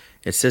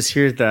 It says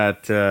here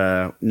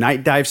that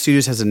Night Dive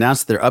Studios has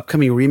announced their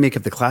upcoming remake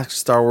of the classic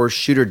Star Wars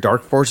shooter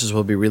Dark Forces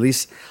will be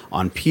released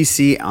on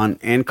PC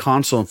and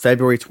console on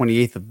February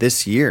 28th of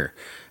this year.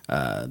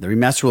 The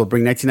remaster will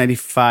bring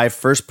 1995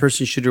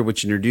 first-person shooter,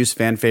 which introduced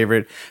fan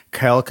favorite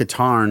Kyle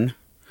Katarn,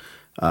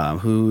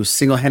 who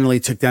single-handedly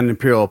took down an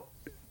Imperial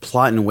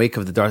plot in the wake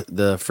of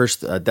the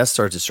first Death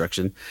Star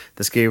destruction.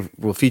 This game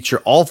will feature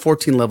all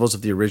 14 levels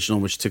of the original,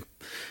 which took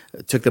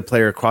the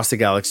player across the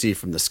galaxy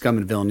from the scum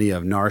and villainy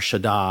of Nar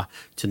Shaddaa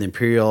to the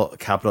Imperial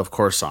capital of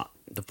Coruscant.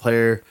 The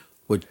player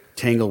would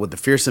tangle with the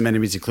fearsome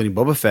enemies, including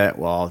Boba Fett,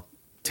 while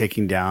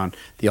taking down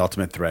the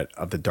ultimate threat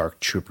of the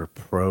Dark Trooper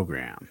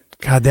program.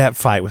 God, that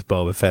fight with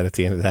Boba Fett at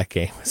the end of that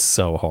game was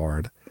so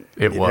hard.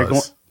 It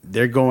was.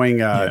 They're going,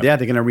 they're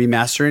going to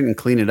remaster it and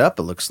clean it up,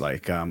 it looks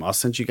like. I'll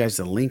send you guys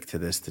the link to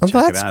this to check it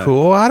out. That's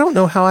cool. I don't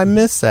know how I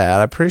missed that.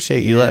 I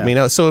appreciate you letting me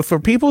know. So for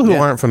people who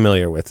aren't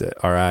familiar with it,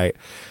 all right,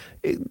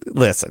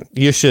 listen,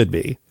 you should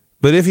be.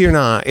 But if you're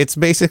not, it's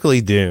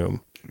basically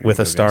Doom with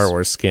a Star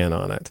Wars skin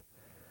on it.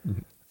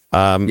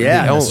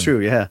 That's true.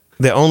 Yeah.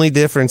 The only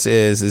difference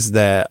is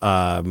that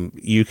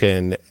you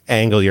can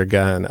angle your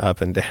gun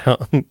up and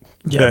down.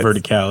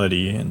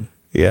 Verticality and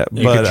yeah,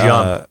 you could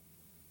jump.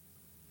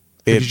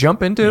 Did you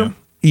jump into?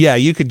 Yeah,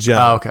 you could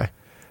jump. Oh,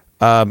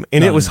 okay.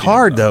 And it was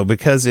hard though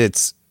because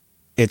it's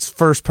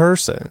first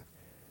person,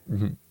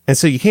 and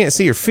so you can't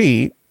see your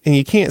feet and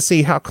you can't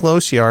see how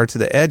close you are to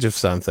the edge of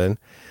something.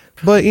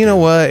 But you know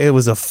what? It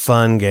was a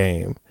fun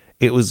game.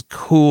 It was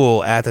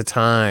cool at the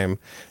time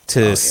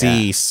to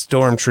see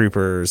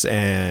stormtroopers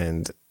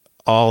and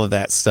all of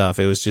that stuff.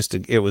 It was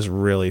it was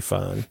really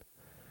fun.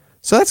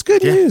 So that's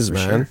good news,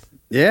 man. Sure.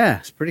 Yeah,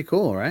 it's pretty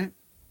cool, right?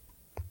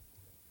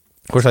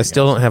 Of course, I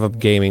still don't have a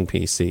gaming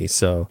PC,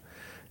 so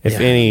if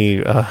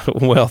any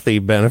wealthy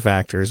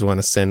benefactors want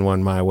to send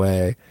one my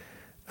way,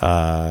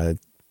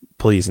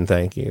 please and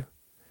thank you.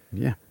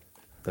 Yeah,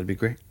 that'd be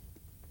great.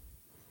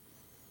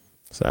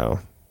 So,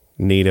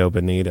 neato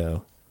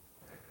bonito.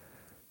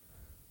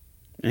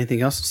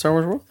 Anything else in Star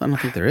Wars World? I don't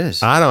think there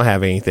is. I don't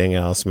have anything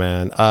else,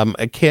 man.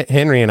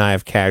 Henry and I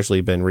have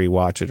casually been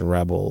rewatching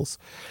Rebels,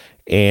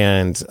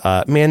 and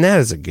man, that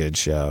is a good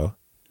show.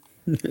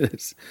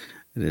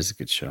 It is a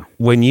good show.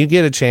 When you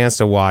get a chance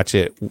to watch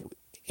it,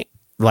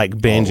 like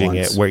binging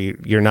it, where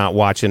you're not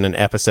watching an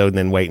episode and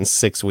then waiting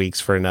 6 weeks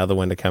for another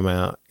one to come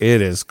out,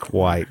 it is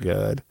quite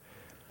good.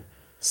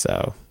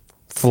 So,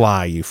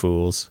 fly, you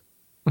fools.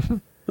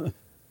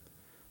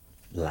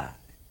 Fly.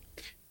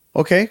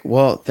 Okay,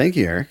 well, thank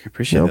you, Eric. I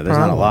appreciate that. There's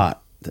problem. not a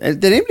lot.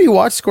 Did anybody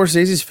watch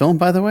Scorsese's film,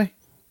 by the way?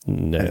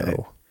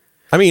 No.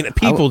 I mean,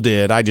 people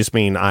did. I just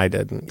mean I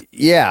didn't.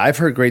 Yeah, I've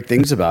heard great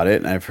things about it,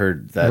 and I've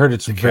heard that. I heard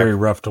it's very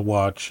rough to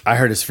watch. I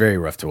heard it's very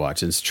rough to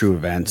watch. It's true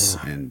events,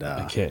 and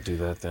I can't do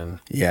that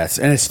then. Yes,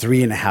 and it's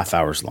 3.5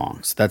 hours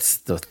long. So that's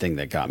the thing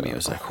that got me. I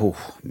was like, oh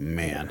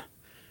man,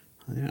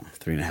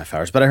 3.5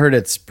 hours. But I heard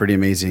it's pretty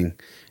amazing,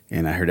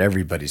 and I heard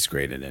everybody's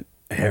great in it.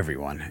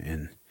 Everyone,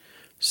 and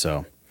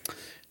so.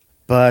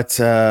 But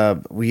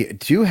we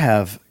do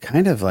have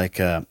kind of like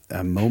a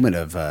moment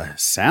of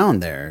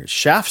sound there.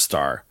 Shaft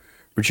star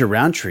Richard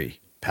Roundtree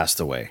passed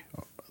away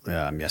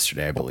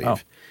yesterday, I believe. Oh.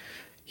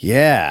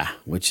 Yeah,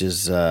 which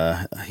is, he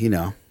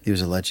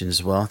was a legend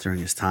as well during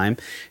his time.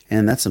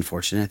 And that's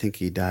unfortunate. I think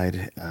he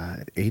died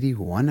at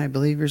 81, I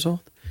believe, years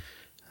old.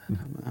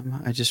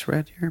 I just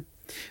read here.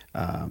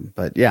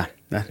 But yeah,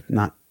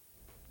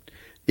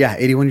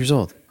 81 years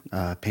old,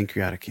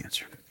 pancreatic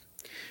cancer.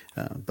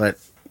 But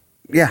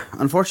yeah,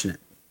 unfortunate.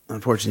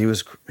 Unfortunately,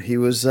 he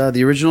was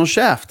the original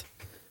Shaft,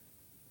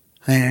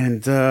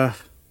 and I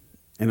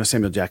know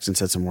Samuel Jackson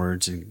said some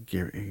words, and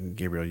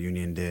Gabriel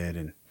Union did,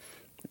 and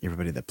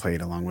everybody that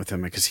played along with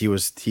him, because he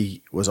was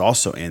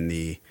also in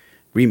the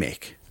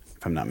remake,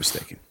 if I'm not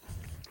mistaken.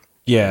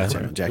 Yeah,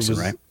 Samuel Jackson,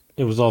 right?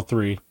 It was all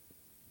three.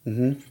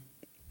 Mm-hmm.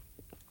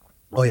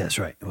 Oh yeah, that's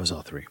right. It was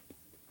all three.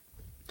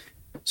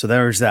 So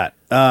there's that.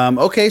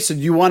 Okay, so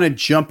do you want to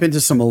jump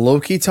into some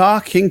Loki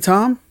talk, King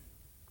Tom?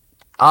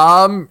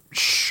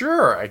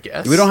 Sure, I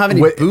guess. We don't have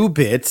any boo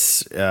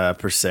bits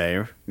per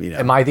se.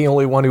 Am I the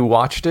only one who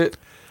watched it?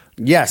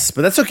 Yes,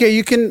 but that's okay.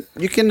 You can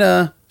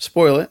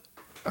spoil it.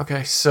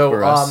 Okay,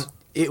 so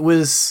it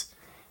was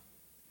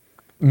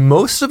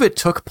most of it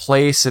took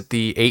place at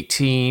the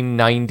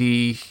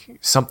 1890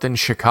 something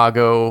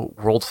Chicago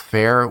World's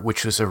Fair,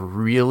 which was a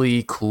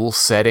really cool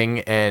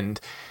setting, and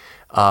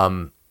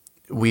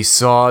we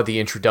saw the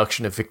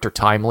introduction of Victor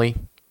Timely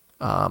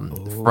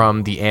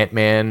from the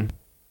Ant-Man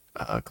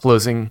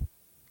closing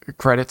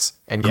credits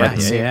and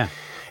credit scene. Yeah.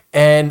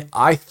 And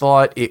I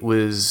thought it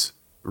was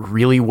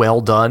really well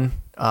done.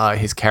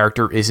 His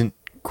character isn't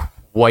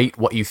quite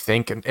what you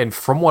think. And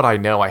from what I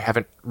know, I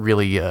haven't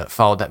really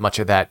followed that much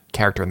of that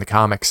character in the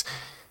comics.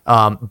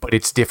 But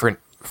it's different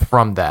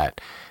from that.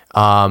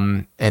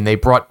 And they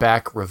brought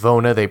back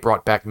Ravonna, they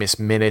brought back Miss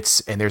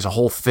Minutes, and there's a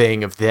whole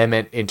thing of them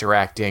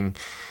interacting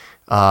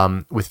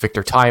with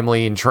Victor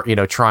Timely and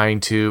trying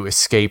to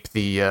escape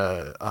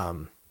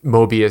the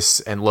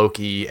Mobius and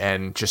Loki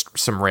and just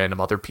some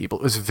random other people.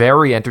 It was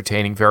very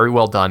entertaining, very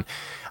well done.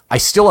 I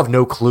still have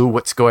no clue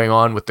what's going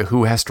on with the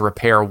who has to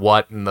repair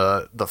what and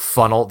the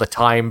funnel, the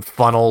time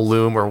funnel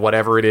loom or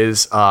whatever it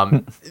is.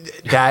 But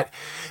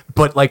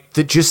like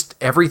just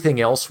everything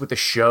else with the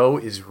show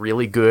is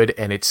really good,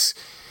 and it's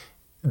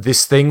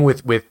this thing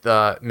with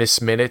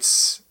Miss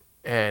Minutes,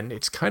 and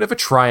it's kind of a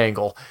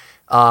triangle,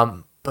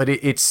 but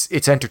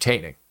it's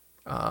entertaining.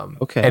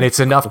 Okay, and it's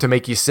enough to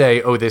make you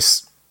say, "Oh,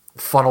 this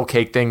funnel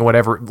cake thing,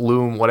 whatever,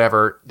 loom,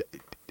 whatever,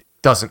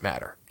 doesn't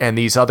matter." And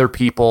these other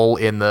people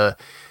in the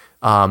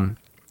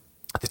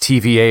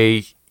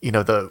TVA,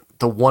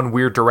 the one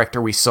weird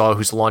director we saw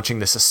who's launching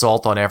this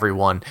assault on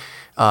everyone,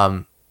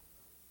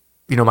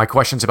 my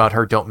questions about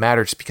her don't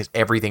matter just because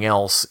everything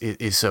else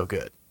is so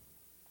good.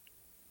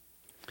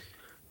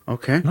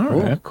 Okay,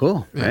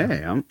 cool. Yeah.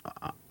 Hey,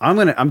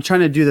 I'm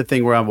trying to do the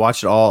thing where I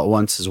watch it all at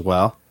once as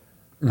well.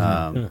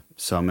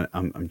 So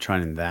I'm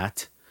trying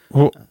that.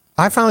 Well,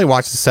 I finally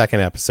watched the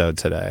second episode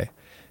today,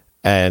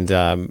 and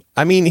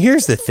I mean,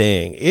 here's the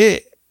thing: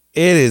 it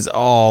is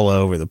all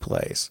over the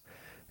place.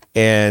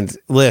 And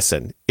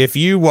listen, if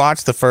you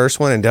watch the first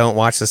one and don't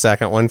watch the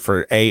second one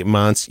for 8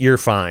 months, you're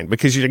fine,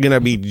 because you're going to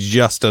be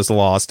just as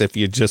lost if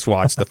you just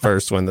watch the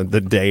first one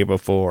the day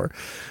before.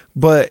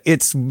 But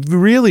it's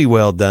really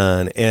well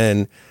done.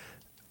 And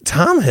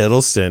Tom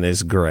Hiddleston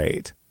is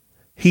great.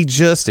 He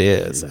just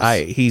is.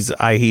 He's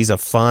a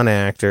fun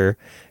actor.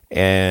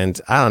 And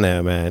I don't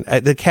know, man.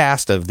 The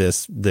cast of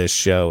this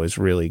show is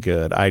really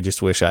good. I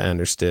just wish I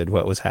understood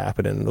what was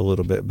happening a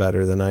little bit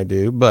better than I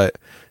do. But,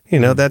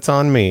 that's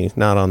on me,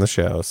 not on the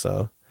show.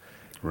 So,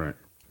 right.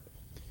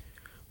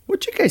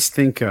 What'd you guys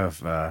think of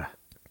the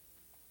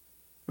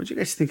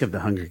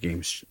Hunger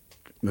Games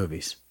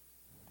movies?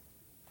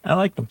 I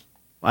liked them.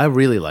 I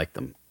really liked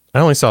them. I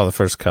only saw the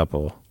first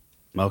couple.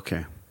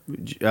 Okay.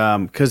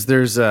 Because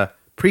there's a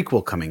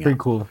prequel coming out.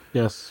 Prequel,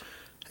 yes.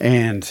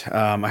 And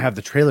I have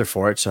the trailer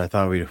for it, so I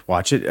thought we'd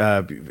watch it.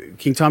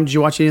 King Tom, did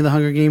you watch any of the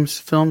Hunger Games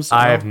films?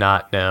 I have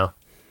not, no.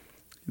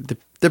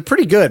 They're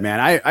pretty good, man.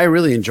 I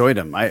really enjoyed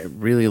them. I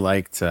really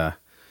liked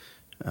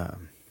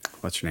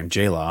what's her name,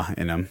 J-Law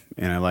in them,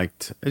 and I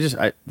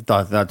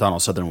thought that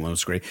Donald Sutherland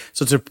was great.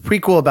 So it's a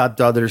prequel about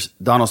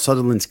Donald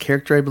Sutherland's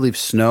character, I believe,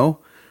 Snow.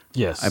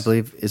 Yes, I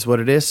believe is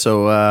what it is.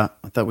 So I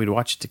thought we'd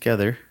watch it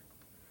together.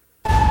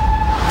 We're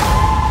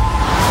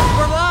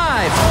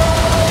live!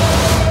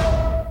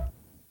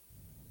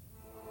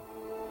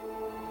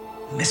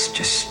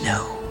 Mr.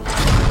 Snow,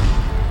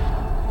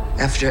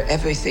 after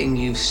everything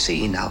you've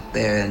seen out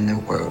there in the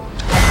world,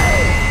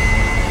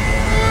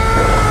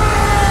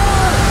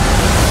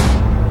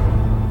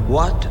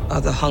 what are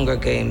the Hunger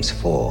Games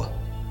for?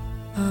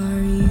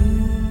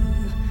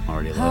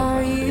 Already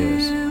love it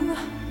is.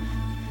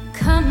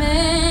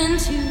 Coming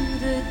to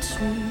the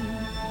tree.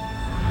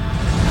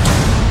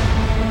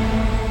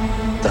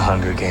 The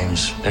Hunger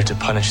Games, they're to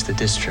punish the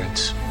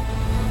districts.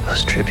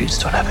 Those tributes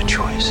don't have a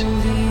choice.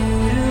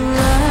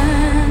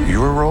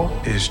 Your role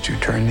is to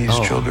turn these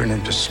children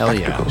into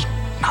spectacles,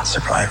 not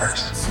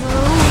survivors.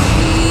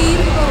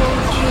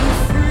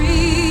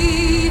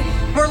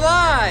 We're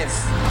live!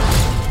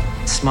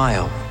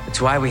 Smile.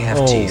 It's why we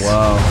have teeth.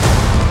 Wow.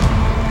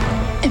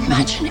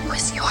 Imagine it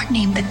was your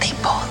name that they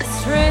pulled.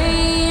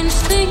 Strange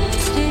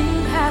things do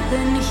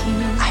happen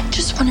here. I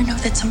just want to know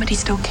that somebody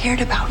still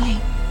cared about me,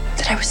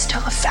 that I was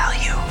still of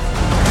value.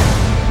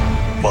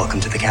 Welcome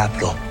to the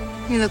Capitol.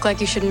 You look like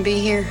you shouldn't be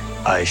here.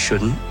 I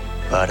shouldn't,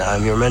 but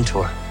I'm your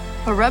mentor.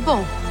 A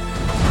rebel.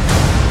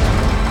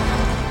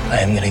 I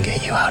am gonna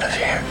get you out of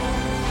here.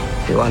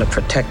 If you want to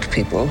protect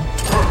people,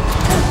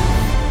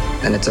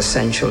 then it's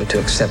essential to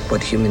accept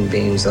what human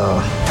beings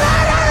are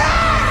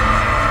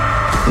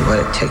and what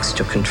it takes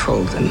to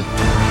control them.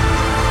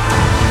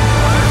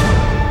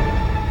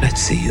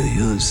 Let's see you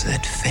use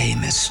that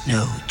famous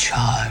snow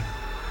charm.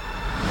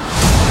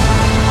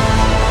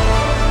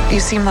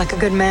 You seem like a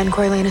good man,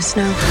 Corleone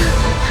Snow.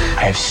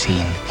 I have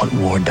seen what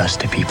war does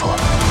to people.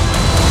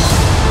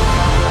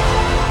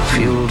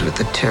 Fueled with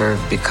the terror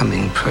of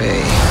becoming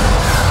prey.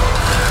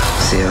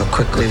 See how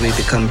quickly we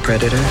become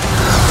predator?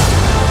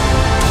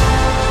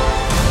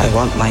 I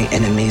want my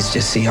enemies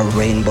to see a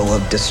rainbow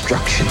of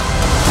destruction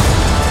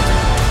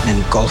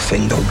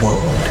engulfing the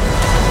world.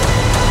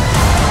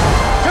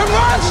 You're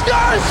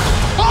monsters!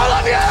 All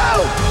of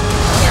you!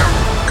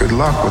 Good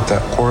luck with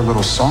that poor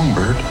little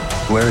songbird.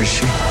 Where is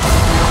she?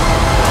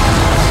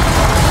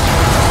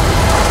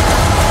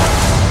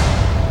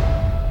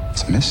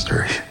 It's a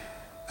mystery.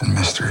 And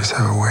mysteries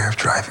have a way of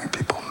driving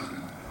people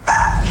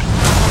mad.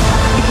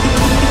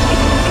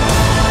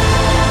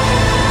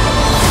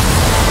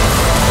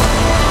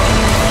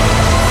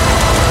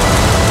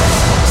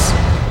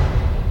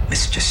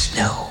 Mr.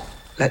 Snow,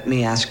 let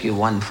me ask you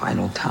one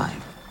final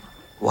time.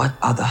 What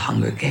are the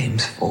Hunger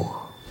Games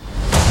for?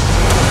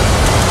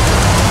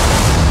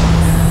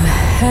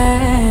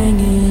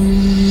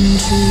 Hanging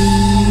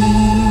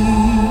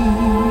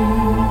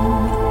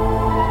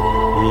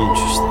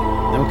Interesting.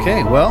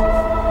 Okay, well.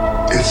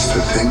 It's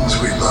the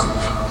things we love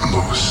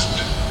most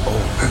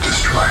that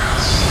destroy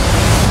us.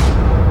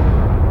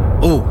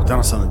 Oh,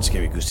 Donald Sutherland just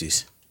gave me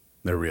goosies.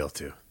 They're real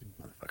too,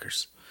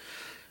 motherfuckers.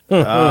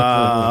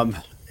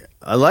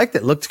 I liked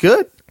it. Looked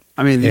good.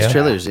 I mean, these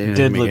trailers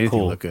did look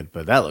cool. Look good,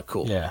 but that looked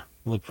cool. Yeah,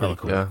 looked pretty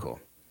cool. Yeah. Cool.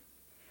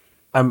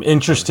 I'm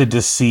interested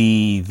to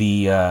see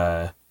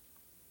the.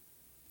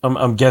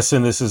 I'm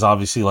guessing this is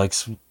obviously like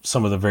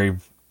some of the very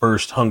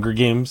first Hunger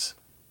Games.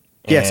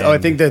 Yes. I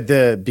think that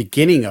the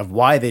beginning of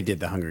why they did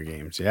the Hunger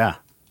Games. Yeah.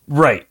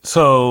 Right.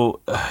 So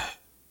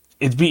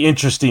it'd be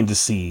interesting to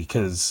see,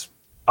 because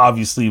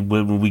obviously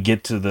when we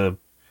get to the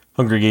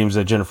Hunger Games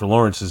that Jennifer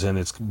Lawrence is in,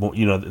 it's,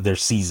 they're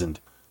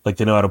seasoned. Like,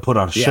 they know how to put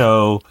on a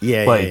show.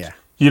 Yeah.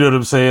 You know what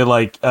I'm saying?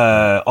 Like,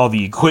 all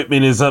the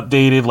equipment is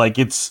updated. Like,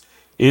 it's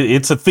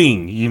a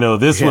thing.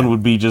 This one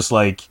would be just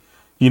like,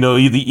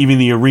 even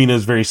the arena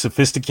is very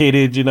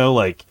sophisticated,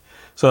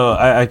 so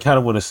I kind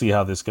of want to see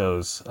how this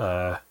goes.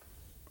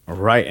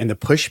 Right. And the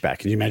pushback.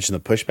 Can you imagine the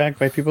pushback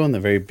by people in the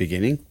very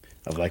beginning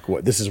of like,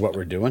 this is what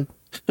we're doing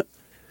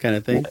kind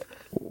of thing?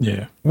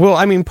 Yeah. Well,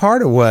 I mean,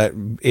 part of what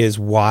is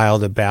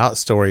wild about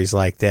stories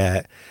like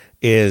that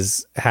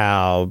is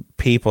how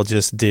people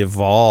just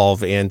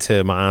devolve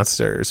into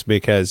monsters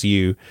because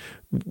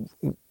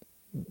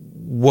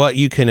what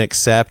you can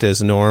accept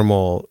as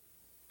normal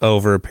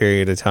over a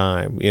period of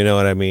time. You know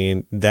what I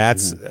mean?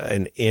 That's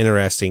an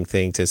interesting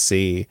thing to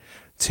see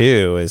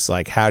too, is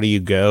like, how do you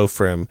go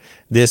from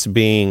this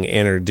being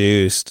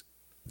introduced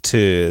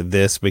to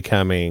this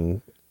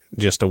becoming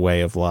just a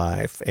way of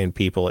life and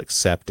people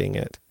accepting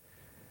it?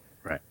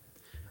 Right.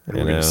 And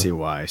we're going to see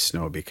why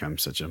Snow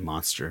becomes such a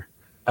monster.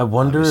 I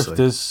wonder if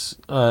this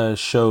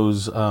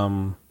shows. I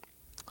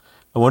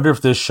wonder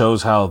if this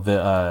shows how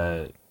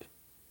the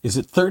is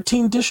it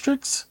 13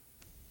 districts?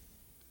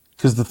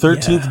 Because the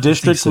 13th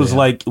district was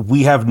like,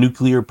 we have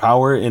nuclear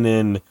power, and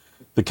then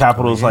the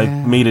Capitals like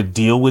made a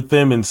deal with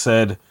them and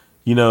said,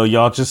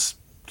 y'all just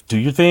do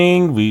your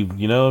thing. We,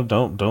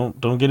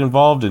 don't get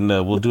involved, and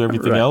we'll do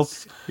everything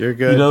else. You're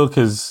good.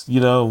 Because we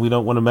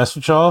don't want to mess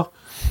with y'all,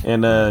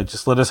 and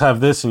just let us have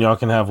this, and y'all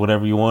can have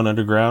whatever you want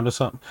underground or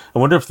something. I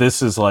wonder if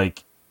this is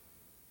like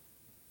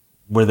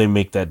where they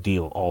make that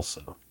deal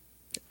also.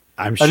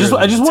 I'm sure.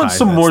 I just want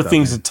some more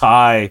things to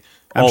tie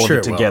all of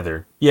it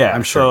together. Yeah,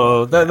 I'm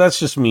sure. So that's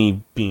just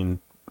me being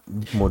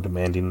more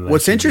demanding.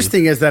 What's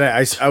interesting is that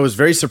I was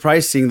very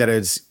surprised seeing that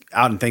it's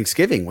out in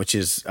Thanksgiving, which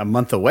is a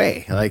month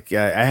away. Like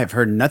I have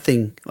heard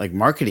nothing like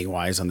marketing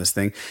wise on this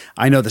thing.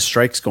 I know the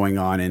strike's going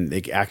on and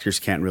the actors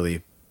can't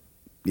really,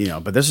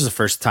 but this is the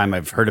first time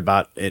I've heard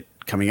about it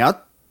coming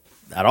out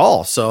at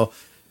all. So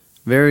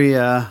very,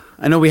 I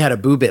know we had a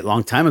boo bit a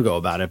long time ago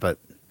about it, but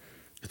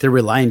if they're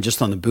relying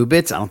just on the boo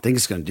bits, I don't think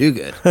it's going to do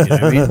good. You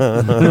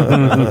know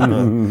what I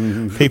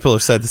mean? People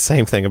have said the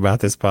same thing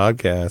about this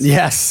podcast.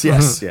 Yes.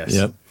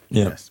 Yep.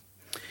 Yes.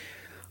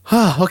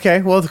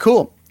 Okay. Well,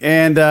 cool.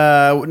 And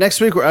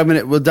next week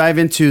we'll dive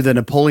into the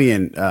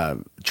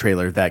Napoleon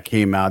trailer that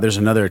came out. There's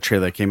another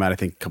trailer that came out, I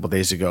think, a couple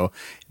days ago.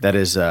 That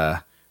is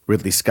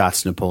Ridley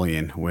Scott's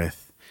Napoleon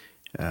with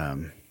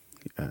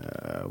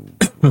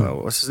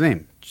what's his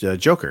name?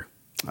 Joker.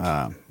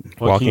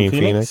 Joaquin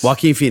Phoenix.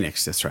 Joaquin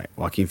Phoenix. That's right.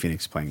 Joaquin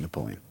Phoenix playing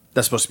Napoleon.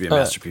 That's supposed to be a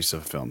masterpiece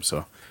of a film.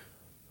 So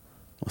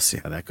we'll see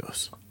how that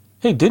goes.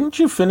 Hey, didn't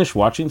you finish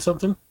watching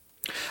something?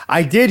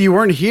 I did. You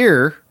weren't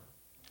here.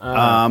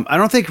 I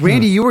don't think,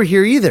 Randy, you were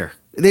here either.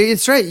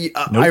 It's right.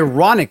 Nope.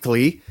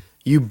 Ironically,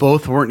 you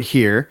both weren't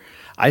here.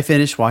 I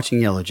finished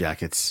watching Yellow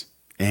Jackets.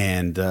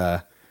 And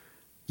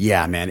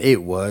yeah, man,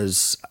 it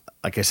was,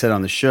 like I said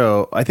on the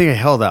show, I think I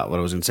held out what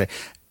I was going to say.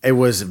 It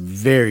was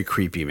very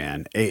creepy,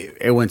 man.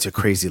 It went to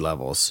crazy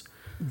levels.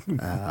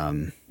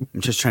 I'm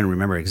just trying to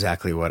remember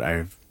exactly what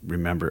I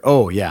remember.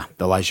 Oh yeah,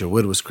 Elijah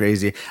Wood was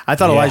crazy. I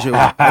thought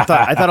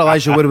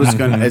Elijah Wood was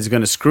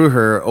going to screw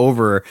her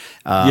over.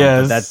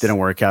 But that didn't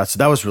work out. So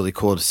that was really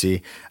cool to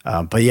see.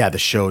 But yeah, the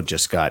show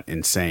just got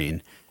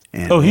insane.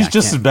 And he's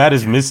just as bad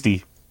as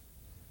Misty.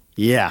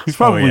 Yeah, he's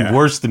probably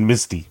worse than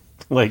Misty.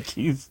 Like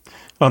he's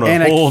on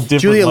a whole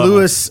different Juliette level.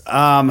 Lewis.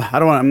 I'm not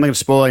going to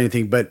spoil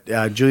anything, but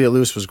Juliette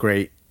Lewis was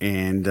great,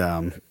 and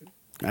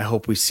I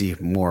hope we see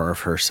more of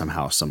her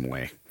somehow, some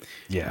way.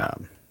 Yeah.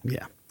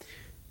 Yeah.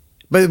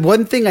 But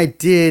one thing I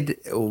did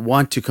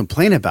want to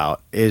complain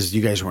about is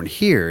you guys weren't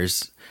here.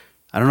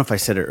 I don't know if I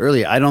said it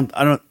earlier. I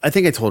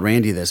think I told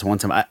Randy this one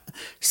time.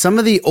 Some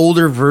of the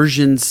older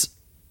versions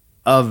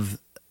of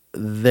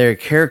their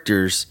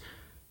characters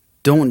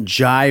don't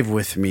jive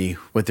with me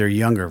with their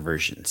younger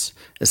versions,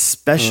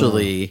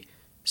 especially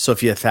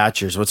Sophia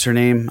Thatcher's. What's her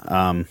name?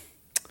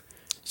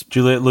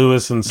 Juliette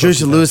Lewis and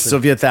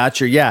Sophia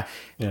Thatcher. Yeah.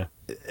 Yeah.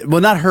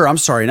 Well, not her. I'm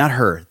sorry, not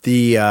her.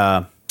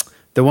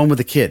 The one with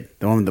the kid,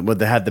 the one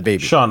that had the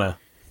baby. Shauna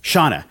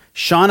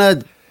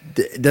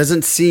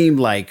doesn't seem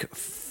like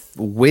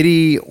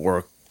witty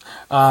or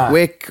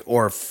quick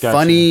or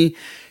funny.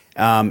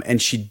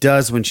 And she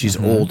does when she's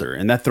older,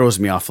 and that throws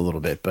me off a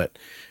little bit. But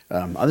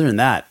other than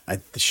that,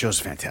 the show's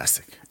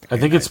fantastic. I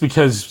think it's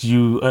because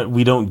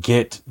we don't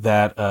get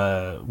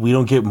that. We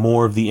don't get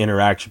more of the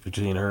interaction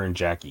between her and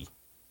Jackie.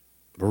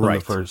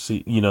 Right. First,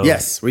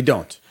 Yes, we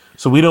don't.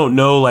 So we don't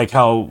know like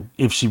how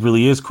if she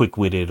really is quick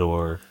witted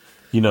or.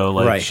 She's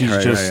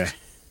just. Right.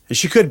 And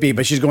she could be,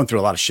 but she's going through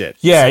a lot of shit.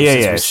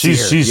 Yeah.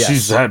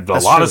 She's had a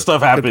lot of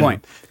stuff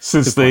happen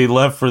since they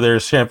left for their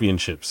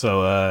championship.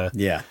 So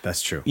yeah,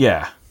 that's true.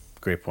 Yeah,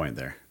 great point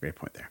there. But,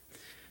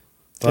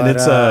 and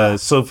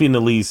it's Sophie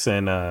Nélisse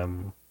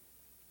and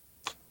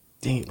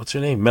what's her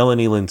name?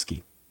 Melanie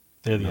Linsky.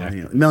 They're the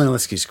actors. Melanie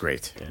Linsky's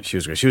great. Yeah. She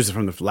was great. She was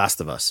from The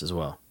Last of Us as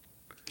well.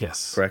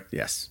 Yes, correct.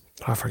 Yes.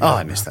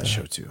 I missed that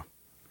show too.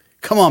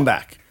 Come on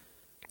back.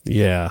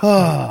 Yeah.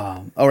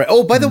 All right.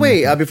 Oh, by the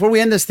way, before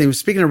we end this thing,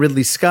 speaking of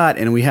Ridley Scott,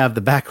 and we have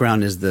the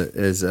background is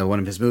one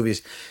of his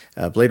movies,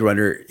 Blade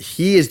Runner.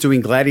 He is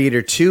doing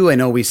Gladiator 2. I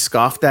know we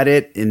scoffed at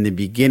it in the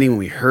beginning when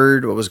we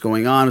heard what was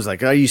going on. It was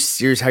like, are you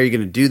serious? How are you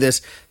going to do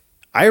this?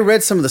 I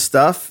read some of the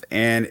stuff,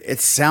 and it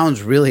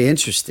sounds really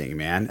interesting,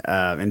 man.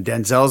 And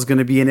Denzel's going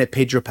to be in it.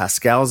 Pedro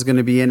Pascal is going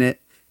to be in it.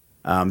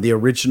 The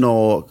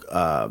original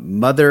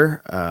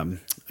mother,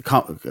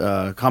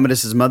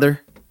 Commodus's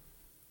mother.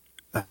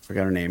 I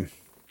forgot her name.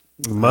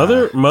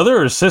 Mother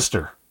or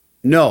sister?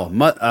 No.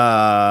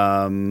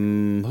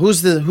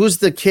 Who's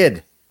the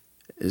kid?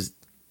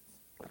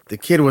 The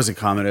kid wasn't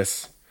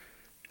Commodus.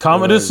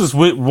 Commodus is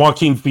with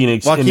Joaquin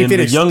Phoenix. Joaquin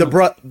Phoenix, the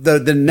nephew.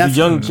 The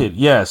young kid.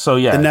 Yeah, so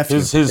yeah. The nephew.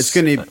 It's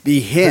going to be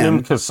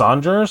him.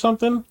 Cassandra or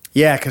something?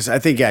 Yeah, because I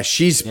think,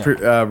 she's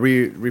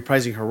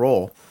reprising her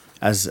role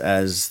as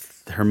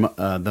her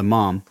the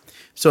mom.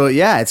 So,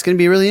 yeah, it's going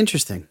to be really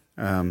interesting.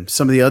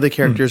 Some of the other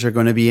characters are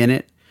going to be in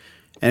it.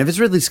 And if it's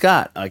Ridley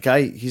Scott,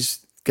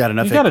 he's got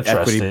enough equity.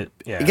 Trust it.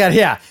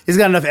 Yeah. He's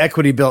got enough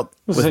equity built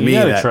with me.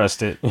 You got to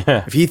trust it.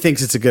 Yeah. If he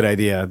thinks it's a good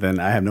idea, then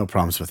I have no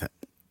problems with it.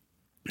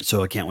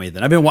 So I can't wait.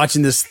 Then I've been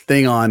watching this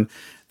thing on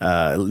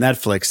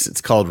Netflix.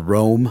 It's called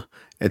Rome.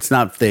 It's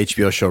not the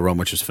HBO show Rome,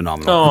 which was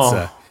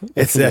phenomenal.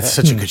 It's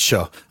such a good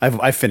show.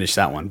 I finished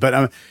that one,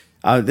 but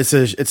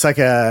it's like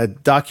a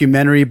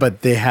documentary,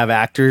 but they have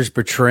actors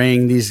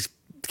portraying these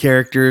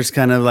characters,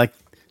 kind of like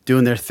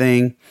doing their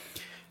thing.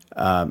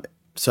 So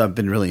I've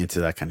been really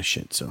into that kind of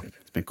shit. So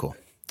it's been cool.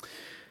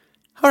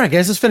 All right,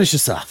 guys, let's finish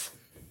this off.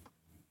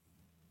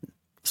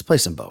 Let's play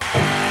some Bo.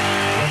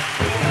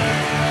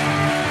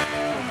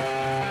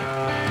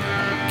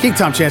 King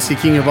Tom Chansky,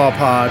 King of all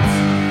pods.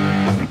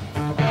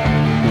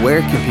 Where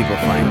can people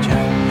find you?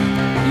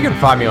 You can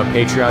find me on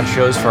Patreon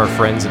shows for our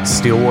friends at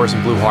Steel Wars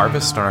and Blue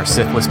Harvest on our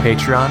Sithless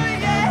Patreon.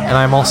 And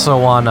I'm also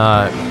on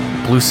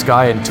Blue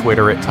Sky and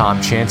Twitter at Tom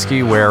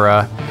Chansky, where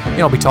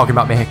I'll be talking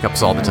about my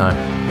hiccups all the time.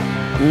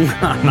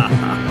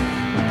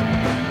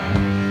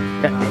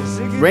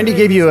 Randy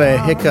gave you a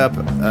hiccup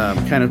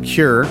kind of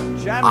cure.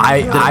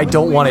 I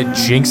don't want to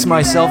jinx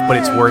myself, but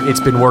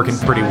it's been working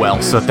pretty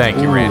well. So thank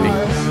you, Randy.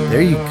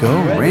 There you go,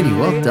 Randy.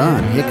 Well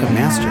done, hiccup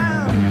master.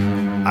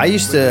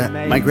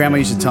 My grandma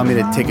used to tell me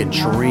to take a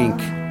drink,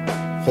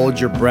 hold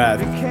your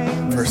breath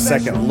for a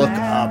second, look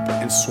up,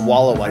 and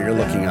swallow while you're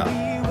looking up.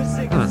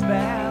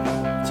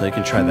 So you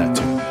can try that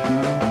too.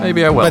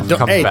 Maybe I will. But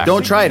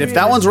don't try it. If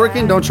that one's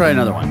working, don't try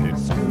another one, dude.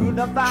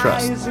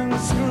 Trust.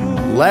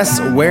 Les,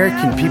 where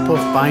can people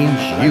find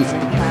you?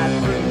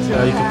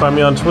 You can find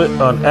me on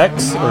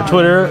X or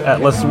Twitter at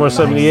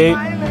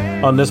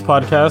LessThanMore78, on this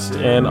podcast,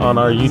 and on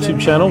our YouTube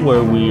channel,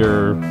 where we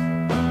are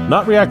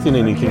not reacting to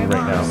anything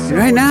right now.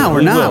 Right now,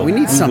 we're not. We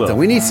need something.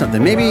 We need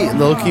something. Maybe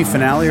Loki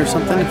finale or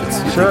something. If it's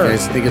you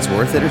guys think it's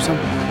worth it or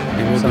something,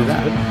 maybe we'll do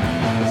that.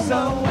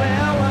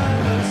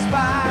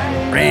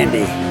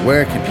 Randy,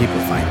 where can people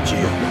find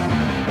you?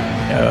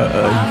 You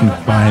can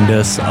find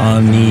us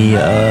on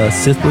the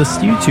Sithless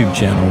YouTube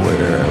channel,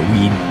 where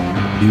we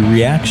do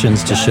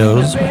reactions to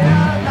shows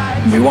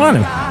when we want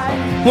to.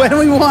 When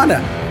we want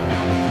to.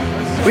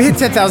 We hit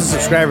 10,000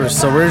 subscribers,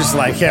 so we're just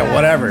like, yeah,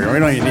 whatever. We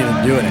don't even need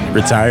to do it anymore.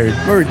 Retired.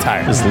 We're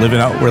retired. Just living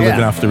out. We're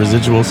living off the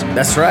residuals.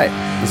 That's right.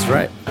 That's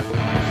right.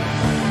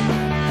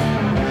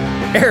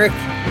 Eric,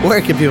 where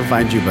can people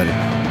find you, buddy?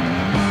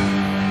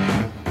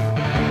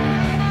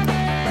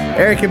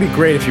 Eric, it'd be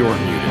great if you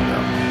weren't muted,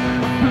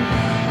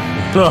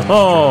 though.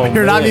 Oh,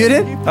 you're not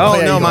muted? Oh,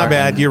 yeah, no, my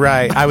bad. You're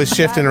right. I was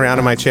shifting around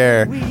in my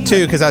chair,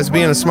 too, because I was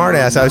being a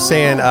smartass. I was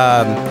saying,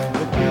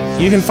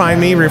 you can find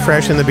me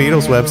refreshing the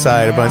Beatles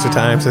website a bunch of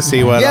times to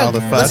see what all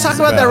the fuss let's talk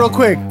about that real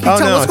quick.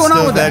 What's going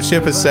on with that?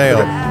 Ship has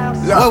sailed.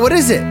 What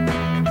is it?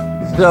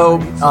 So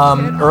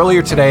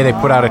earlier today, they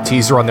put out a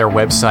teaser on their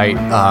website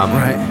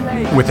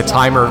with a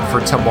timer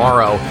for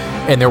tomorrow,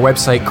 and their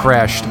website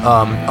crashed.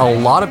 A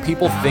lot of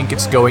people think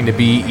it's going to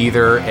be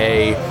either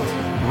a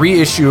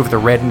reissue of the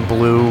Red and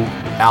Blue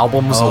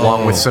albums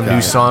along with some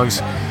new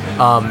songs,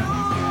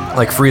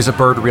 like Free as a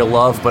Bird, Real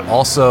Love, but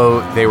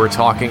also they were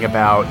talking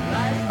about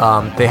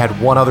they had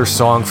one other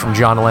song from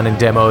John Lennon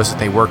demos that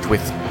they worked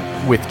with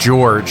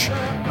George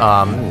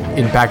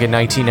back in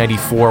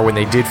 1994 when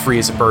they did Free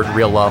as a Bird and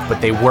Real Love,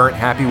 but they weren't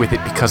happy with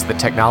it because of the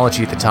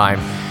technology at the time.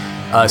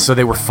 So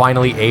they were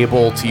finally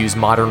able to use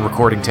modern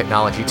recording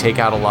technology, take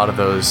out a lot of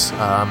those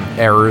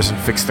errors and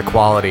fix the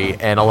quality,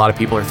 and a lot of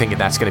people are thinking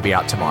that's going to be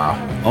out tomorrow.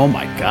 Oh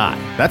my God,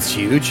 that's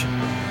huge.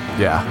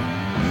 Yeah.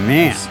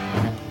 Man.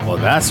 Well,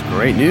 that's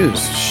great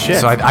news.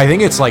 Shit. So I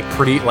think it's like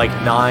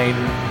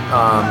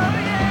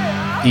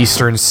 9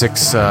 Eastern,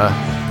 6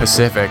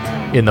 Pacific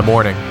in the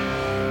morning,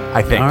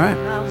 I think. All right.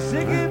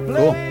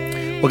 Cool.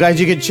 Well, guys,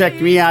 you can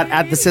check me out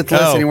at the Sith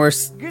List anywhere.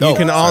 You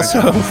can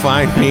also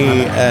find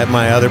me at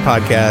my other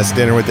podcast,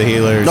 Dinner with the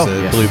Healers,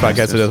 Blue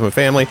Podcast with my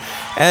family.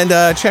 And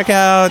check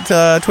out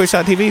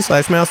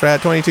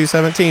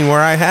twitch.tv/mouserat2217,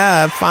 where I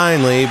have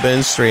finally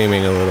been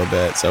streaming a little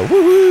bit. So,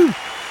 woohoo!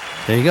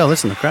 There you go.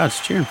 Listen, the crowd's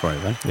cheering for you,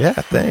 man. Yeah,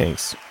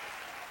 thanks.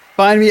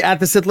 Find me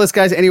at the Sith List,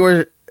 guys,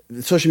 anywhere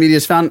social media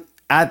is found,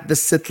 at the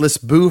Sith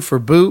List Boo for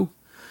Boo.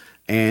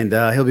 And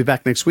he'll be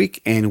back next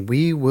week, and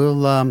we will,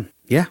 we'll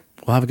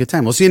have a good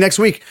time. We'll see you next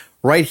week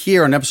right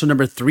here on episode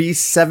number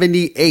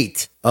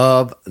 378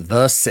 of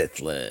The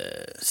Sith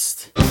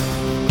List. I'm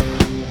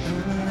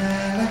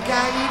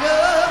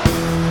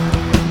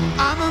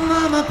a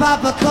mama,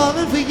 papa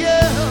calling for you.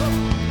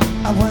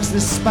 I was the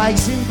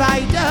Spice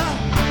Invader.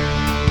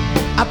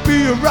 I'll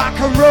be a rock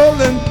and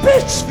rollin'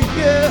 bitch for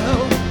you.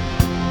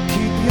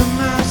 Keep your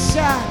mouth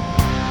shut.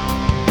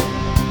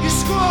 You're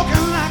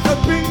squawking like a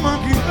big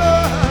monkey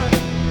bird.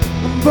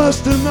 I'm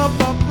busting up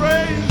my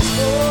brains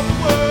for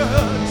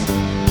words.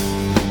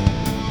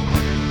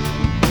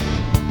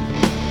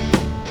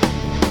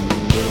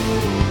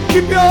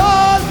 Keep your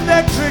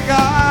electric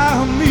eye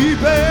on me,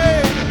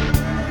 babe.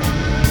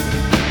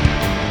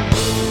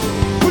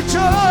 Put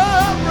your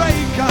ray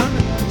gun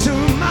to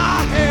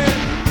my head.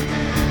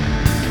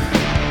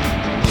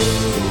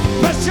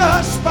 Press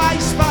your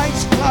spice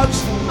close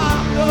to my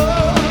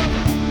love.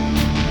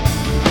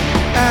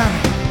 And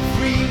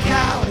freak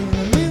out in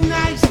a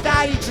midnight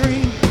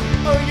daydream.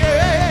 Oh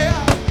yeah.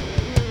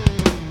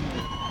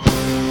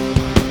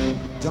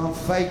 Don't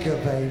fake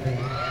it, baby.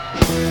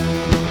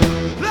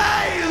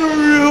 Play the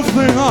real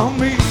thing on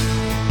me.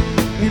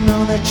 You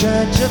know the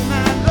church of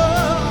my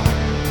love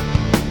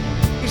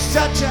is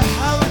such a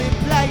holy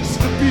place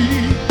to be.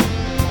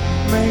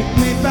 Make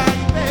me,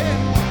 baby.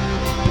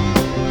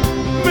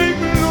 Make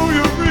me know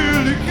you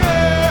really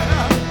care.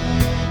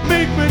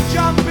 Make me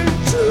jump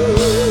into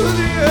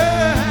the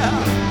air.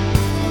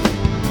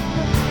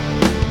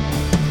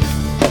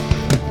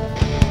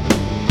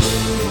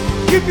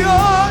 Keep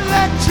your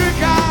electric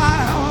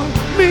eye on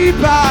me,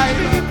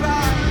 baby.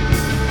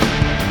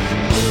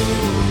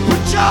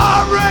 Put your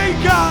ray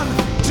gun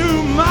to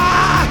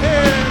my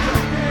head.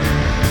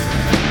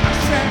 I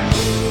said,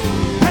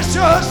 press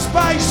your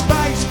space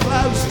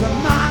close to